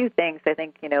a few things. I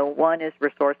think, one is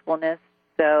resourcefulness.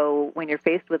 So when you're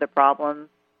faced with a problem,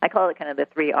 I call it kind of the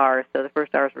 3 R's. So the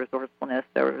first R is resourcefulness.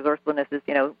 So resourcefulness is,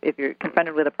 if you're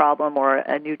confronted with a problem or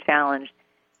a new challenge,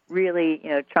 really,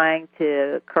 trying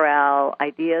to corral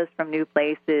ideas from new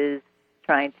places,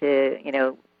 trying to,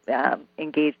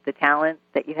 engage the talent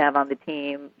that you have on the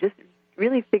team, just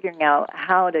really figuring out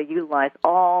how to utilize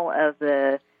all of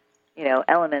the,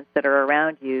 elements that are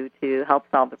around you to help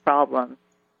solve the problem.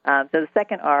 So the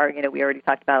second R, we already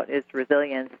talked about, is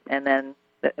resilience, and then,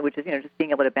 which is, just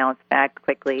being able to bounce back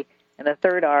quickly. And the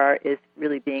third R is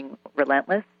really being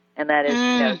relentless, and that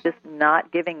is, just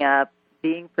not giving up,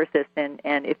 being persistent,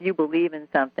 and if you believe in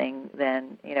something,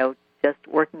 then, just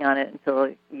working on it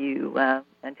until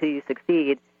you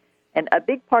succeed. And a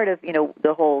big part of,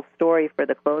 the whole story for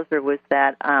the closer was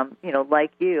that,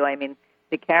 like you, I mean,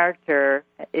 the character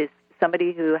is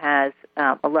somebody who has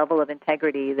a level of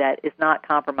integrity that is not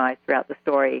compromised throughout the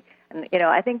story. And,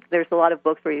 I think there's a lot of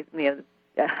books where,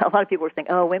 a lot of people are saying,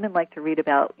 oh, women like to read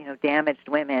about, damaged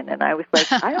women. And I was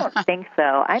like, I don't think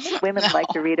so. I think women like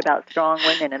to read about strong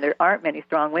women, and there aren't many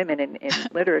strong women in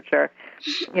literature,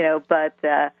 but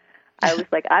I was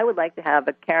like, I would like to have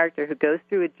a character who goes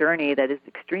through a journey that is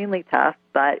extremely tough,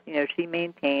 but, she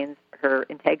maintains her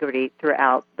integrity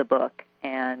throughout the book.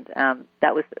 And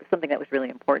that was something that was really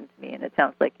important to me. And it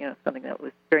sounds like, something that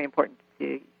was very important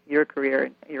to your career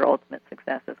and your ultimate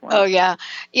success as well. Oh, yeah.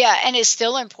 Yeah, and it's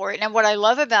still important. And what I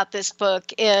love about this book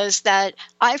is that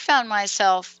I found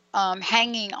myself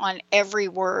hanging on every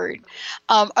word.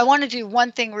 I want to do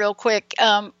one thing real quick.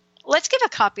 Let's give a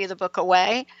copy of the book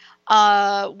away.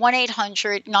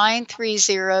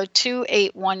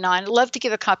 1-800-930-2819. I'd love to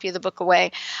give a copy of the book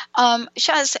away.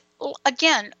 Shaz,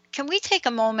 again, can we take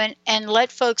a moment and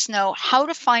let folks know how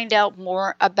to find out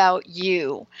more about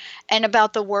you and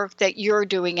about the work that you're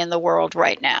doing in the world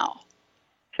right now?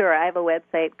 Sure. I have a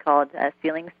website called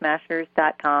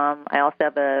CeilingSmashers.com. I also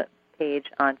have a page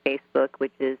on Facebook,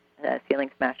 which is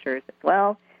Ceiling Smashers as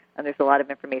well. And there's a lot of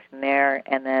information there.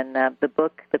 And then the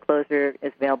book, The Closer,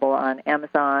 is available on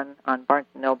Amazon, on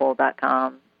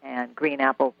BarnesandNoble.com, and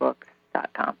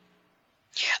GreenAppleBooks.com.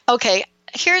 Okay.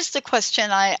 Here's the question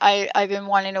I've been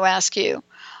wanting to ask you.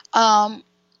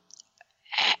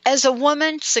 As a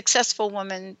woman, successful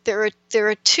woman, there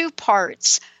are two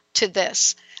parts to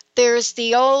this. There's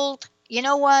the old, you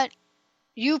know what?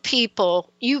 You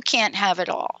people, you can't have it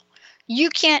all. You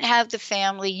can't have the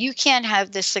family. You can't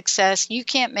have the success. You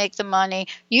can't make the money.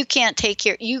 You can't take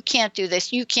care. You can't do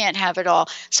this. You can't have it all.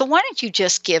 So why don't you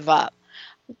just give up?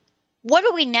 What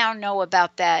do we now know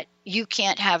about that you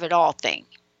can't have it all thing?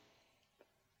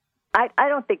 I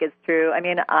don't think it's true. I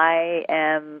mean, I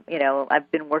am, I've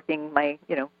been working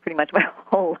pretty much my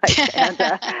whole life. And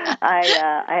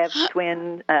I have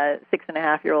twin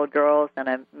 6.5-year-old girls, and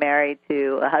I'm married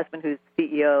to a husband who's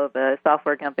CEO of a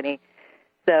software company.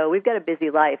 So we've got a busy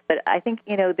life. But I think,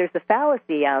 there's a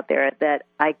fallacy out there that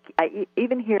I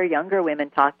even hear younger women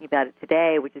talking about it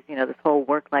today, which is, this whole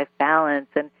work-life balance.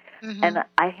 And mm-hmm. And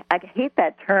I hate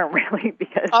that term, really,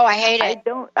 because I hate it.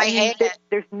 I hate it.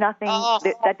 There's nothing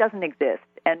that doesn't exist,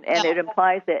 and it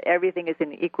implies that everything is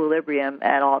in equilibrium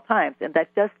at all times, and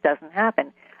that just doesn't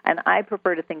happen. And I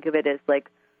prefer to think of it as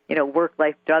like,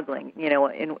 work-life juggling.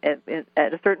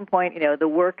 At a certain point, the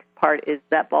work part is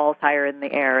that ball's higher in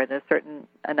the air, and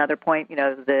another point,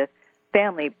 the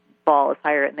family ball is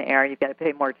higher in the air. You've got to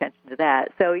pay more attention to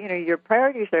that. So, your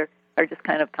priorities are just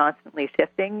kind of constantly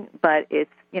shifting, but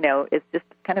it's just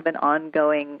kind of an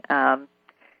ongoing, kind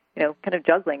of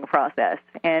juggling process,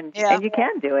 and you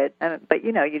can do it, but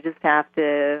you just have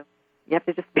to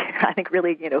just be, I think,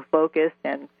 really focused,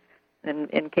 and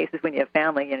in cases when you have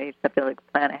family, you just have to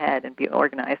plan ahead and be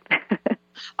organized.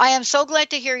 I am so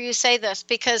glad to hear you say this,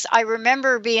 because I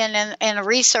remember being in a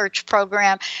research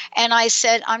program, and I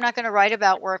said, I'm not going to write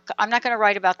about work. I'm not going to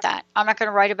write about that. I'm not going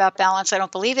to write about balance. I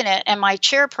don't believe in it. And my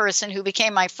chairperson, who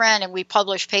became my friend, and we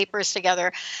published papers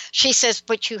together, she says,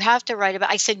 but you have to write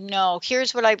about. I said, no,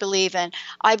 here's what I believe in.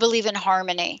 I believe in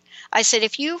harmony. I said,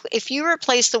 if you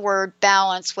replace the word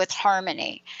balance with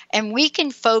harmony, and we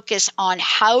can focus on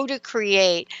how to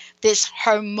create this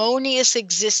harmonious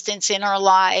existence in our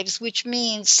lives, which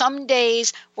means some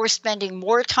days we're spending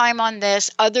more time on this,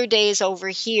 other days over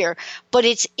here, but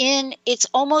it's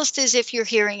almost as if you're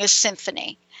hearing a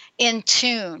symphony in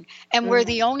tune, and we're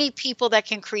the only people that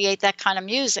can create that kind of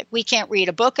music. We can't read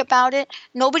a book about it.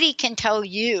 Nobody can tell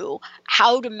you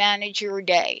how to manage your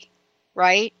day,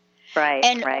 right? Right,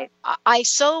 and right. I'm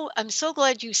so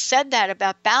glad you said that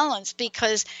about balance,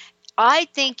 because I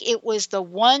think it was the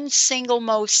one single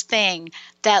most thing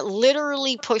that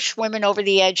literally pushed women over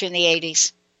the edge in the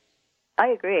 80s. I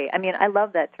agree. I mean, I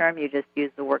love that term you just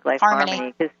used, the work-life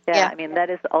harmony, because, I mean, that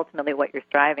is ultimately what you're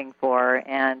striving for.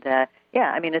 And,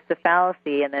 I mean, it's a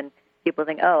fallacy, and then people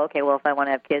think, oh, okay, well, if I want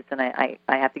to have kids, then I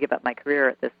have to give up my career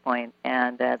at this point.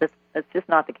 And that's just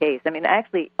not the case. I mean,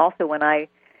 actually, also when my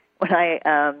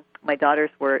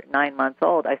daughters were 9 months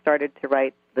old, I started to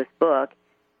write this book.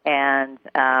 And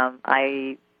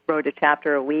I wrote a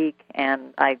chapter a week,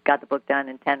 and I got the book done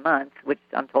in 10 months, which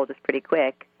I'm told is pretty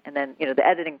quick. And then, the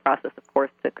editing process, of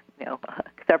course, took,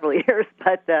 several years,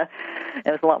 but it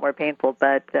was a lot more painful.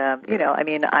 But, I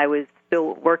mean, I was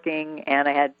still working, and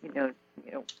I had,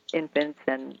 infants,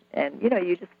 and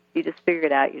you just figure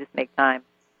it out. You just make time.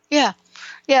 Yeah.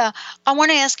 I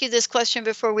want to ask you this question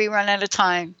before we run out of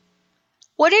time.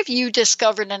 What have you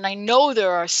discovered? And I know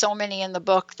there are so many in the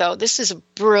book, though. This is a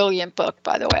brilliant book,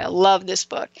 by the way. I love this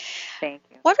book. Thank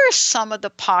you. What are some of the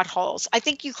potholes? I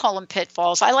think you call them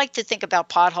pitfalls. I like to think about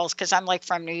potholes because I'm like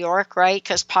from New York, right?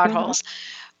 Because potholes.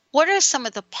 What are some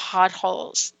of the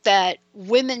potholes that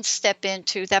women step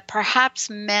into that perhaps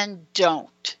men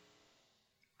don't?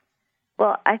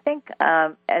 Well, I think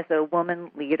as a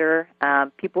woman leader,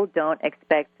 people don't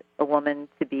expect a woman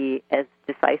to be as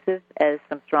decisive as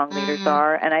some strong leaders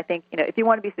are. And I think, if you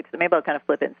want to be successful, maybe I'll kind of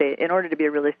flip it and say, in order to be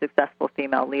a really successful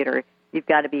female leader, you've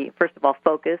got to be, first of all,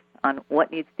 focused on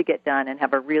what needs to get done and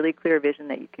have a really clear vision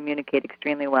that you communicate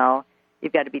extremely well.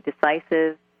 You've got to be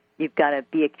decisive. You've got to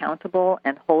be accountable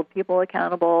and hold people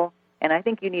accountable. And I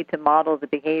think you need to model the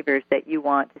behaviors that you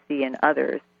want to see in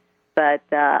others. But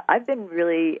I've been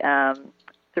really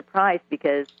surprised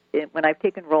because when I've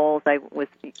taken roles, I was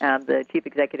the chief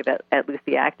executive at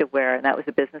Lucy Activewear, and that was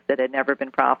a business that had never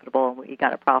been profitable, and we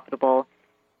got it profitable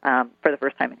for the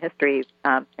first time in history.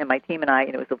 And my team and I,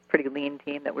 it was a pretty lean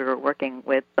team that we were working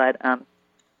with, but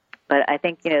I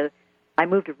think, I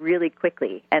moved really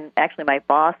quickly. And actually my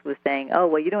boss was saying, oh,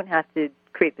 well, you don't have to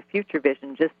create the future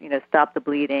vision, just, stop the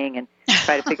bleeding and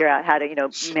try to figure out how to,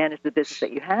 manage the business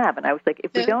that you have. And I was like,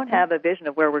 if we don't have a vision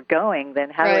of where we're going, then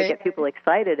how do I get people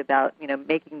excited about,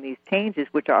 making these changes,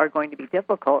 which are going to be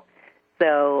difficult?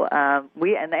 So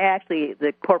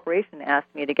the corporation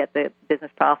asked me to get the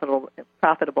business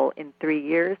profitable in 3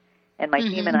 years, and my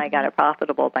team and I got it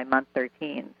profitable by month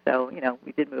 13. So,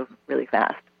 we did move really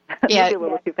fast. Maybe a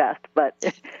little too fast, but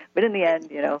in the end,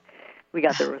 we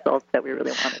got the results that we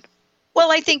really wanted.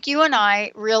 Well, I think you and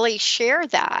I really share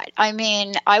that. I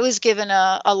mean, I was given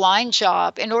a line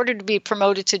job. In order to be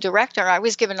promoted to director, I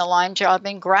was given a line job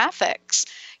in graphics.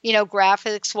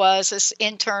 Graphics was this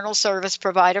internal service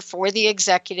provider for the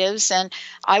executives, and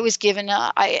I was given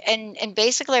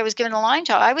basically I was given a line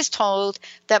job. I was told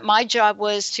that my job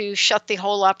was to shut the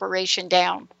whole operation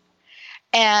down.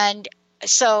 And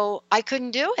so I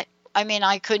couldn't do it.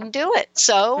 I couldn't do it.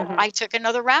 So I took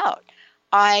another route.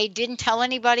 I didn't tell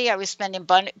anybody I was spending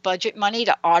budget money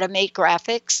to automate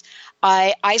graphics.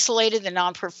 I isolated the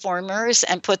non-performers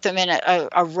and put them in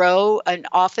an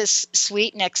office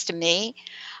suite next to me.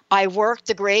 I worked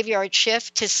the graveyard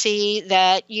shift to see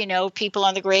that, people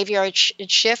on the graveyard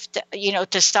shift,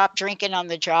 to stop drinking on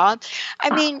the job.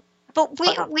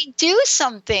 But we do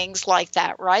some things like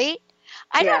that, right?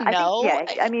 I don't know.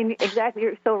 Exactly.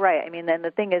 You're so right. Then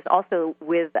the thing is also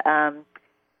with,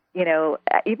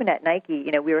 even at Nike,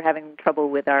 we were having trouble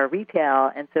with our retail.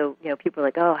 And so, people were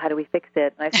like, oh, how do we fix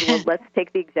it? And I said, well, let's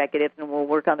take the executives and we'll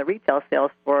work on the retail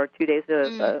sales for 2 days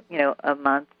a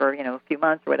month or, a few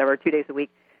months or whatever, 2 days a week.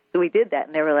 So we did that.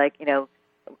 And they were like,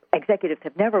 executives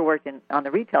have never worked on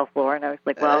the retail floor. And I was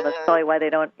like, well, that's probably why they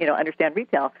don't, understand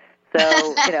retail. So,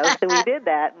 so we did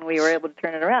that and we were able to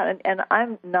turn it around. And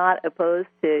I'm not opposed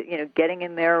to, getting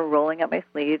in there, rolling up my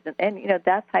sleeves. And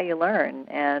that's how you learn.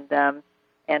 And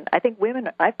I think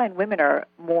I find women are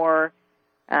more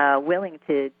willing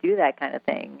to do that kind of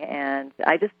thing. And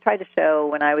I just tried to show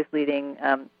when I was leading,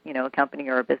 a company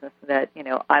or a business that,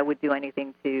 I would do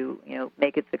anything to,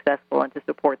 make it successful and to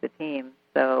support the team.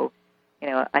 So,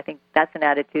 I think that's an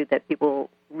attitude that people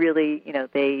really,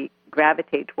 they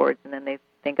gravitate towards, and then they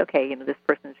think, okay, this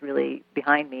person's really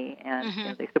behind me,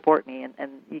 and they support me,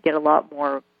 and you get a lot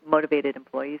more motivated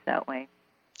employees that way.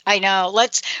 I know.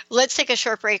 Let's take a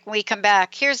short break. When we come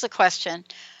back, here's the question.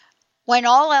 When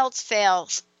all else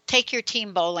fails, take your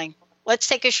team bowling. Let's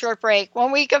take a short break.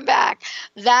 When we come back,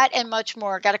 that and much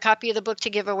more. Got a copy of the book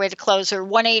to give away to closer.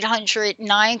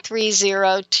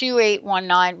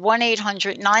 1-800-930-2819.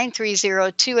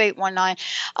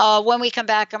 1-800-930-2819. When we come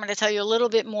back, I'm going to tell you a little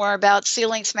bit more about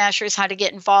Ceiling Smashers, how to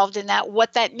get involved in that,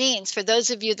 what that means. For those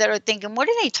of you that are thinking, what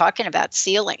are they talking about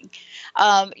ceiling?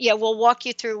 We'll walk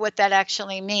you through what that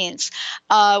actually means.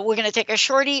 We're going to take a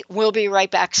shorty. We'll be right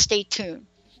back. Stay tuned.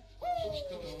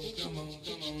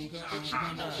 Check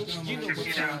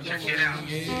it out.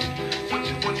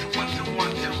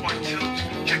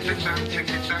 Check this out. Check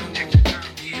this out.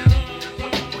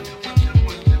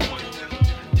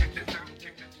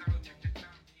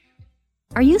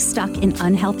 Are you stuck in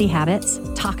unhealthy habits,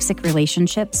 toxic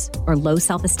relationships, or low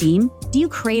self-esteem? Do you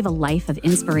crave a life of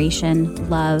inspiration,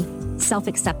 love,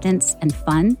 self-acceptance, and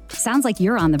fun? Sounds like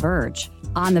you're on the verge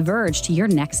to your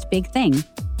next big thing.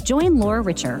 Join Laura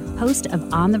Richer, host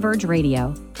of On the Verge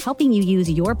Radio, helping you use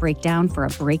your breakdown for a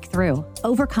breakthrough,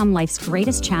 overcome life's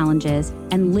greatest challenges,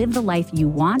 and live the life you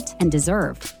want and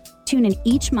deserve. Tune in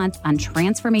each month on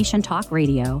Transformation Talk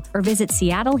Radio or visit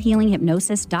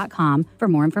SeattleHealingHypnosis.com for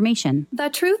more information. The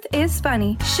Truth is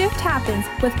Funny. Shift Happens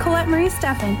with Colette Marie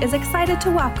Steffen is excited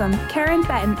to welcome Karen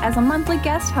Benton as a monthly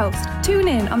guest host. Tune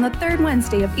in on the third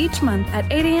Wednesday of each month at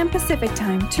 8 a.m. Pacific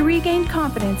Time to regain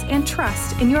confidence and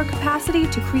trust in your capacity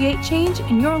to create change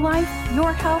in your life,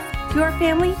 your health, your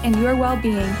family, and your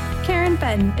well-being. Karen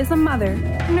Benton is a mother,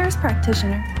 nurse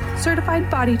practitioner, certified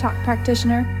body talk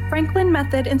practitioner, Franklin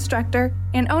Method instructor,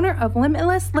 and owner of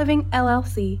Limitless Living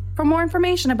LLC. For more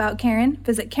information about Karen,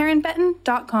 visit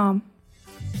KarenBenton.com.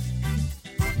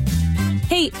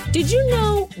 Hey, did you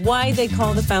know why they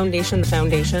call the foundation?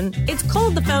 It's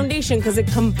called the foundation because it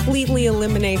completely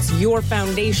eliminates your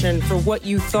foundation for what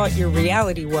you thought your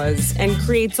reality was and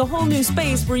creates a whole new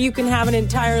space where you can have an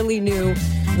entirely new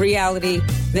reality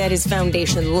that is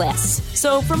foundationless.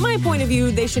 So from my point of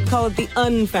view, they should call it the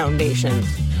unfoundation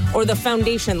or the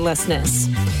foundationlessness.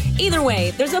 Either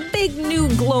way, there's a big new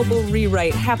global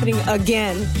rewrite happening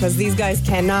again because these guys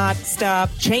cannot stop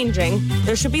changing.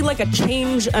 There should be like a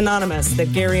Change Anonymous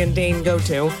that Gary and Dane go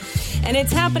to. And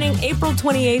it's happening April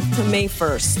 28th to May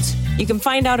 1st. You can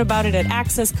find out about it at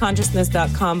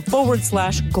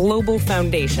accessconsciousness.com/global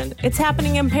foundation. It's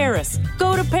happening in Paris.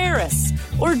 Go to Paris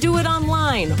or do it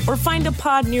online or find a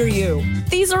pod near you.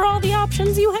 These are all the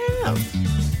options you have.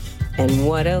 And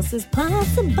what else is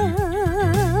possible?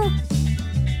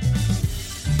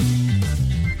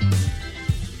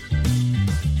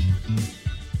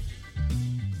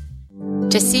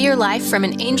 To see your life from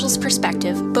an angel's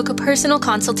perspective, book a personal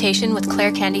consultation with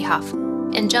Claire Candy Huff,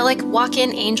 angelic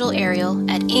walk-in angel Ariel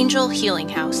at Angel Healing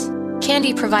House.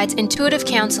 Candy provides intuitive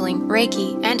counseling,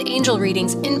 Reiki, and angel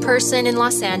readings in person in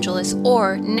Los Angeles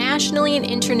or nationally and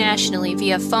internationally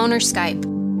via phone or Skype.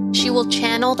 She will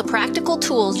channel the practical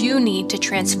tools you need to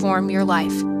transform your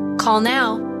life. Call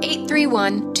now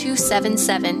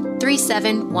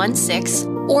 831-277-3716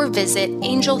 or visit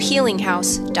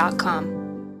angelhealinghouse.com.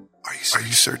 Are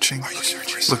you searching?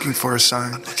 Looking for a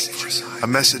sign? A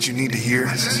message you need to hear?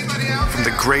 From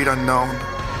the great unknown,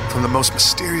 from the most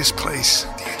mysterious place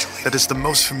that is the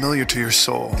most familiar to your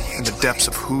soul in the depths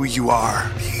of who you are.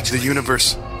 The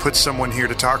universe put someone here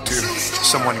to talk to,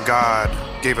 someone God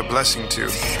gave a blessing to,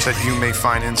 that you may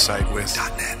find insight with.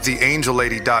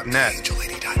 TheAngelLady.net,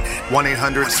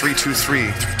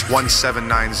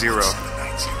 1-800-323-1790.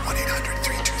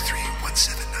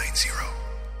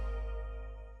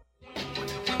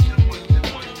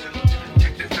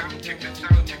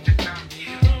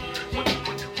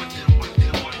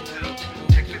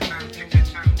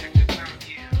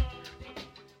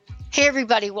 Hey,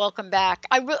 everybody, welcome back.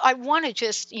 I want to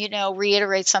just,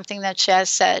 reiterate something that Shaz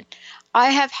said.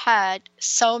 I have had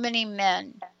so many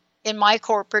men in my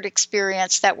corporate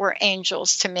experience that were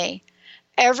angels to me.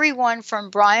 Everyone from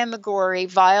Brian McGorry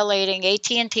violating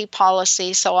AT&T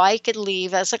policy so I could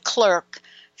leave as a clerk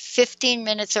 15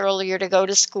 minutes earlier to go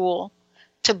to school,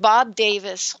 to Bob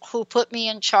Davis, who put me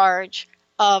in charge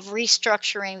of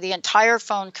restructuring the entire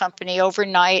phone company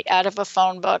overnight out of a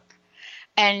phone book,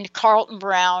 and Carlton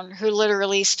Brown, who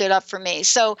literally stood up for me.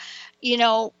 So,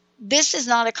 this is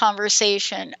not a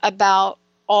conversation about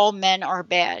all men are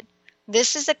bad.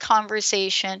 This is a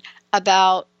conversation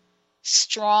about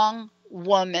strong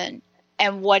woman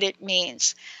and what it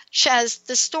means. Shaz,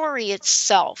 the story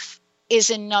itself is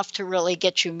enough to really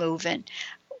get you moving.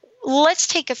 Let's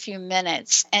take a few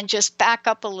minutes and just back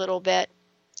up a little bit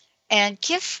and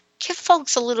give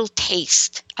folks a little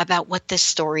taste about what this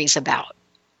story is about.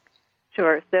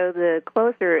 Sure. So the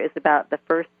closer is about the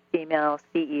first female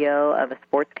CEO of a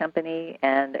sports company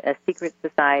and a secret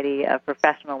society of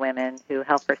professional women who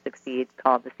help her succeed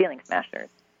called the Ceiling Smashers.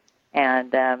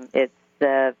 And it's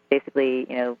basically,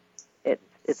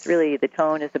 it's really, the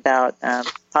tone is about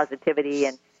positivity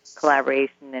and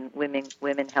collaboration and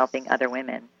women helping other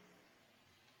women.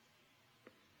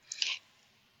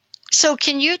 So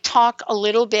can you talk a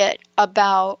little bit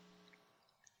about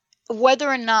whether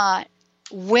or not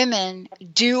women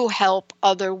do help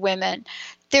other women?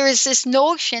 There is this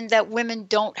notion that women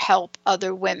don't help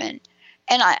other women.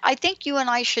 And I think you and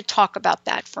I should talk about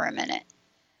that for a minute.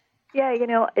 Yeah,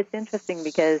 it's interesting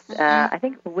because I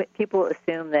think people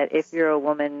assume that if you're a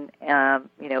woman,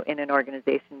 in an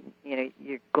organization,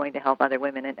 you're going to help other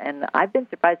women. And I've been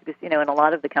surprised because, in a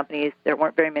lot of the companies, there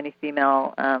weren't very many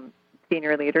female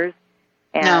senior leaders.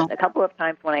 And a couple of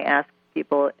times when I asked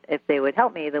people if they would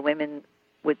help me, the women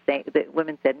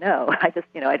said no. I just,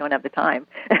 I don't have the time.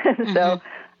 So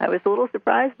I was a little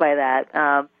surprised by that.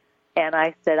 And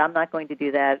I said, I'm not going to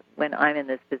do that when I'm in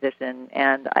this position.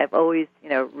 And I've always,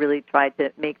 really tried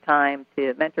to make time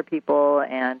to mentor people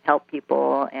and help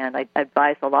people. And I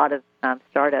advise a lot of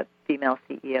startup female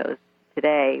CEOs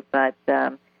today. But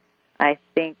I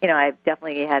think, I've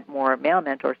definitely had more male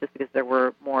mentors just because there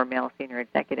were more male senior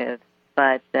executives.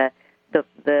 But the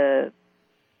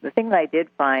thing that I did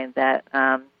find that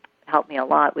helped me a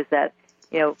lot was that,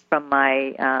 from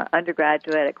my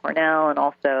undergraduate at Cornell and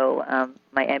also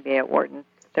my MBA at Wharton,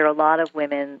 there are a lot of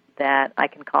women that I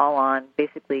can call on.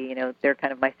 Basically, they're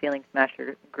kind of my ceiling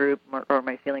smasher group or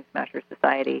my ceiling smasher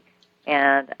society,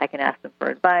 and I can ask them for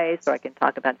advice, or I can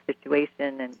talk about the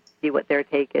situation and see what their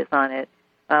take is on it,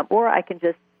 or I can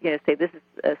just say this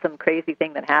is some crazy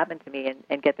thing that happened to me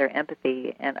and get their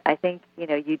empathy. And I think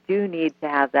you do need to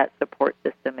have that support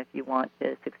system if you want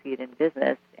to succeed in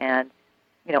business. And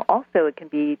also it can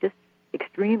be just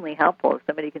extremely helpful if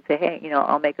somebody can say, hey,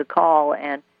 I'll make a call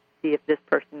and see if this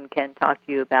person can talk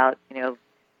to you about,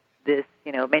 this,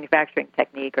 manufacturing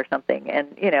technique or something. And,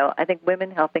 I think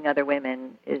women helping other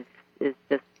women is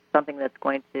just something that's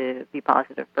going to be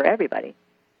positive for everybody.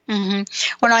 Mm-hmm.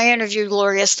 When I interviewed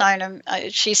Gloria Steinem,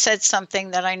 she said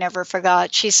something that I never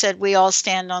forgot. She said, we all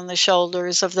stand on the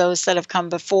shoulders of those that have come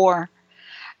before.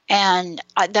 And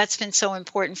that's been so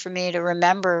important for me to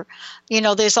remember.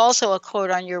 There's also a quote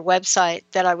on your website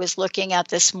that I was looking at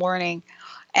this morning,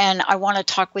 and I want to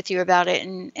talk with you about it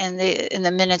in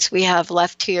the minutes we have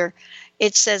left here.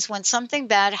 It says, when something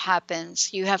bad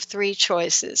happens, you have three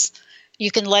choices.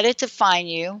 You can let it define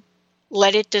you,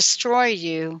 let it destroy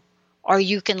you, or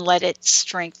you can let it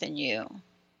strengthen you.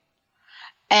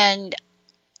 And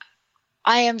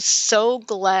I am so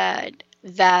glad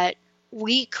that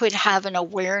we could have an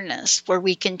awareness where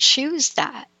we can choose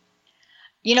that.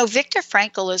 Viktor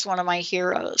Frankl is one of my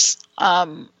heroes.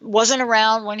 Wasn't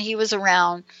around when he was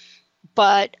around,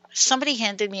 but somebody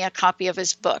handed me a copy of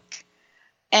his book.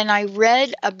 And I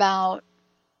read about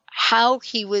how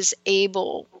he was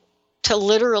able to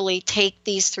literally take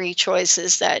these three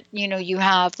choices that, you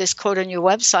have this quote on your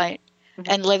website,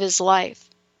 and live his life.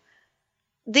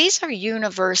 These are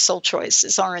universal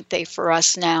choices, aren't they, for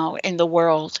us now in the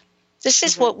world? This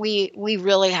is what we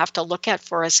really have to look at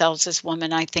for ourselves as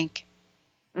women, I think.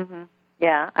 Mm-hmm.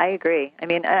 Yeah, I agree. I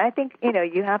mean, I think,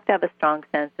 you have to have a strong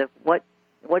sense of what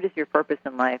is your purpose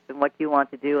in life and what you want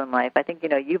to do in life. I think,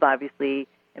 you've obviously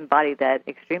embodied that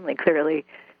extremely clearly.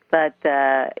 But,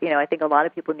 I think a lot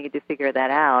of people need to figure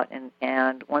that out.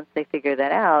 And once they figure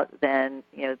that out, then,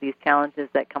 these challenges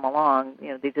that come along,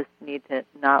 they just need to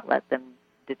not let them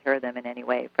deter them in any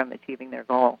way from achieving their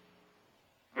goal.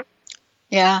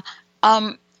 Yeah.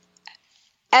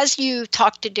 As you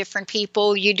talk to different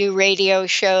people, you do radio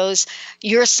shows,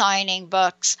 you're signing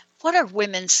books, what are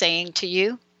women saying to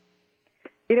you?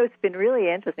 It's been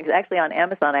really interesting. Actually, on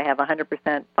Amazon, I have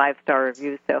 100% 5-star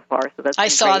reviews so far. So that's I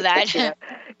saw great. that.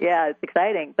 Yeah, it's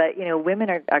exciting. But, women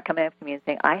are coming up to me and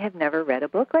saying, I have never read a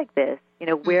book like this.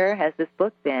 Where has this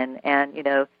book been? And,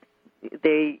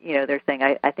 they're saying,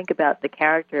 I think about the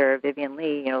character of Vivian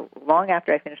Lee, long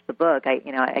after I finished the book,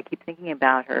 I keep thinking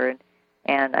about her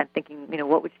and I'm thinking,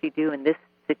 what would she do in this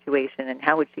situation and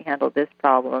how would she handle this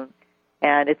problem?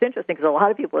 And it's interesting because a lot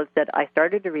of people have said, I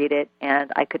started to read it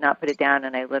and I could not put it down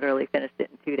and I literally finished it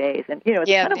in 2 days. And,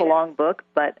 it's kind of a long book,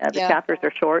 but the chapters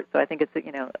are short, so I think it's,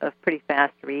 a pretty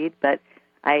fast read. But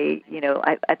I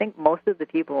think most of the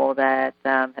people that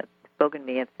have spoken to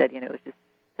me have said, it was just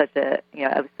it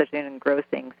was such an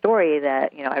engrossing story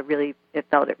that, I really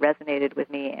felt it resonated with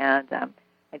me, and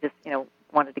I just,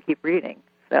 wanted to keep reading.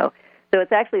 So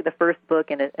it's actually the first book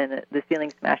in the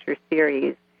Ceiling Smashers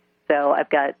series. So I've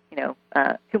got,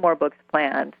 2 more books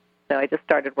planned. So I just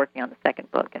started working on the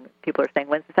second book, and people are saying,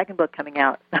 when's the second book coming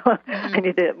out? So I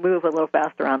need to move a little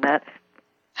faster on that.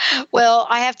 Well,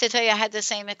 I have to tell you, I had the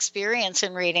same experience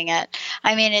in reading it.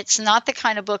 I mean, it's not the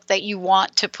kind of book that you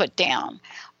want to put down,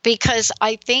 because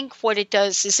I think what it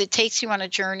does is it takes you on a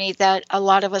journey that a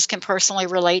lot of us can personally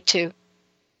relate to.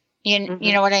 You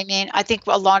know what I mean? I think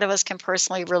a lot of us can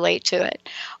personally relate to it.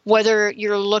 Whether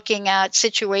you're looking at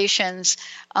situations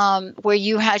where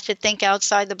you had to think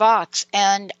outside the box.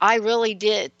 And I really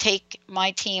did take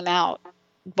my team out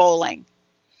bowling.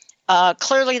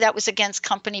 Clearly that was against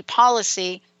company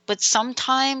policy, but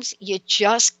sometimes you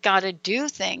just got to do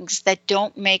things that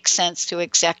don't make sense to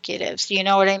executives. You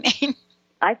know what I mean?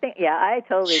 I think, I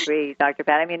totally agree, Dr.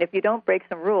 Pat. I mean, if you don't break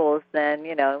some rules, then,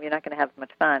 you're not going to have much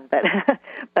fun. But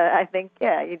but I think,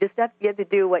 you just have to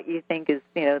do what you think is,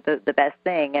 the best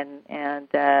thing. And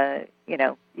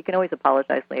you can always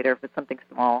apologize later if it's something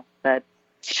small. But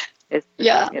it's,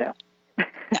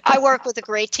 I work with a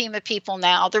great team of people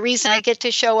now. The reason I get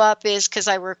to show up is because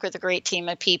I work with a great team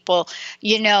of people.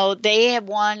 They have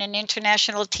won an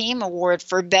international team award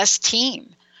for best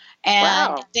team.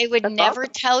 And they would never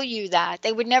tell you that.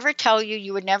 They would never tell you.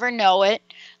 You would never know it.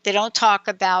 They don't talk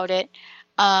about it.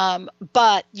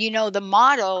 But, the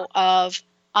motto of,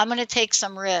 I'm going to take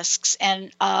some risks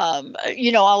and,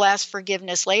 I'll ask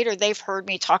forgiveness later. They've heard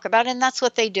me talk about it, and that's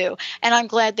what they do. And I'm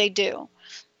glad they do.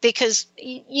 Because,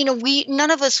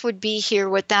 none of us would be here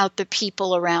without the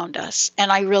people around us.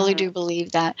 And I really do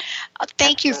believe that.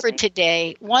 Thank you for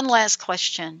today. One last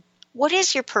question. What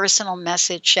is your personal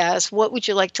message, Shaz? What would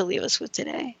you like to leave us with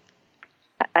today?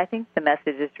 I think the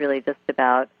message is really just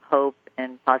about hope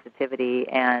and positivity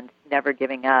and never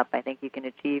giving up. I think you can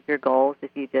achieve your goals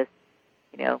if you just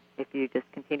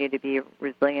continue to be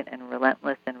resilient and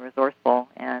relentless and resourceful.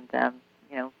 And, I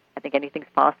think anything's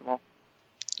possible.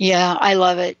 Yeah, I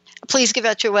love it. Please give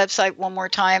out your website one more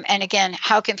time. And again,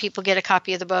 how can people get a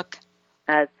copy of the book?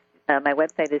 My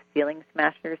website is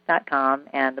feelingsmashers.com,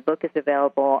 and the book is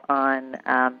available on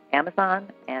Amazon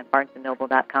and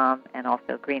BarnesandNoble.com, and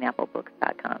also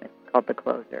greenapplebooks.com. It's called The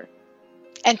Closer.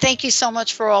 And thank you so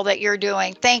much for all that you're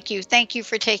doing. Thank you. Thank you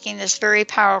for taking this very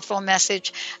powerful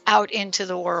message out into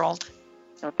the world.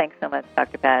 Well, thanks so much,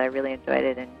 Dr. Pat. I really enjoyed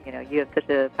it. And, you have such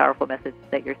a powerful message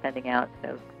that you're sending out.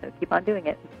 So keep on doing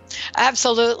it.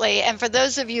 Absolutely. And for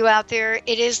those of you out there,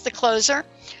 it is The Closer.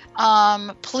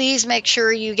 Please make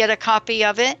sure you get a copy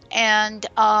of it. And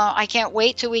I can't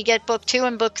wait till we get book 2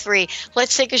 and book 3.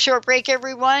 Let's take a short break,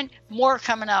 everyone. More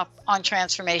coming up on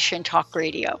Transformation Talk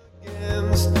Radio.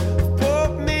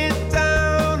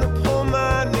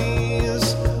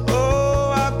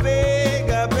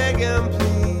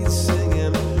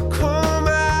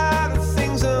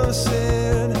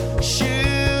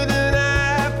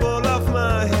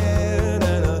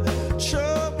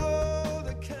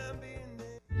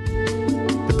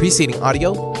 The preceding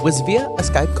audio was via a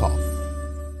Skype call.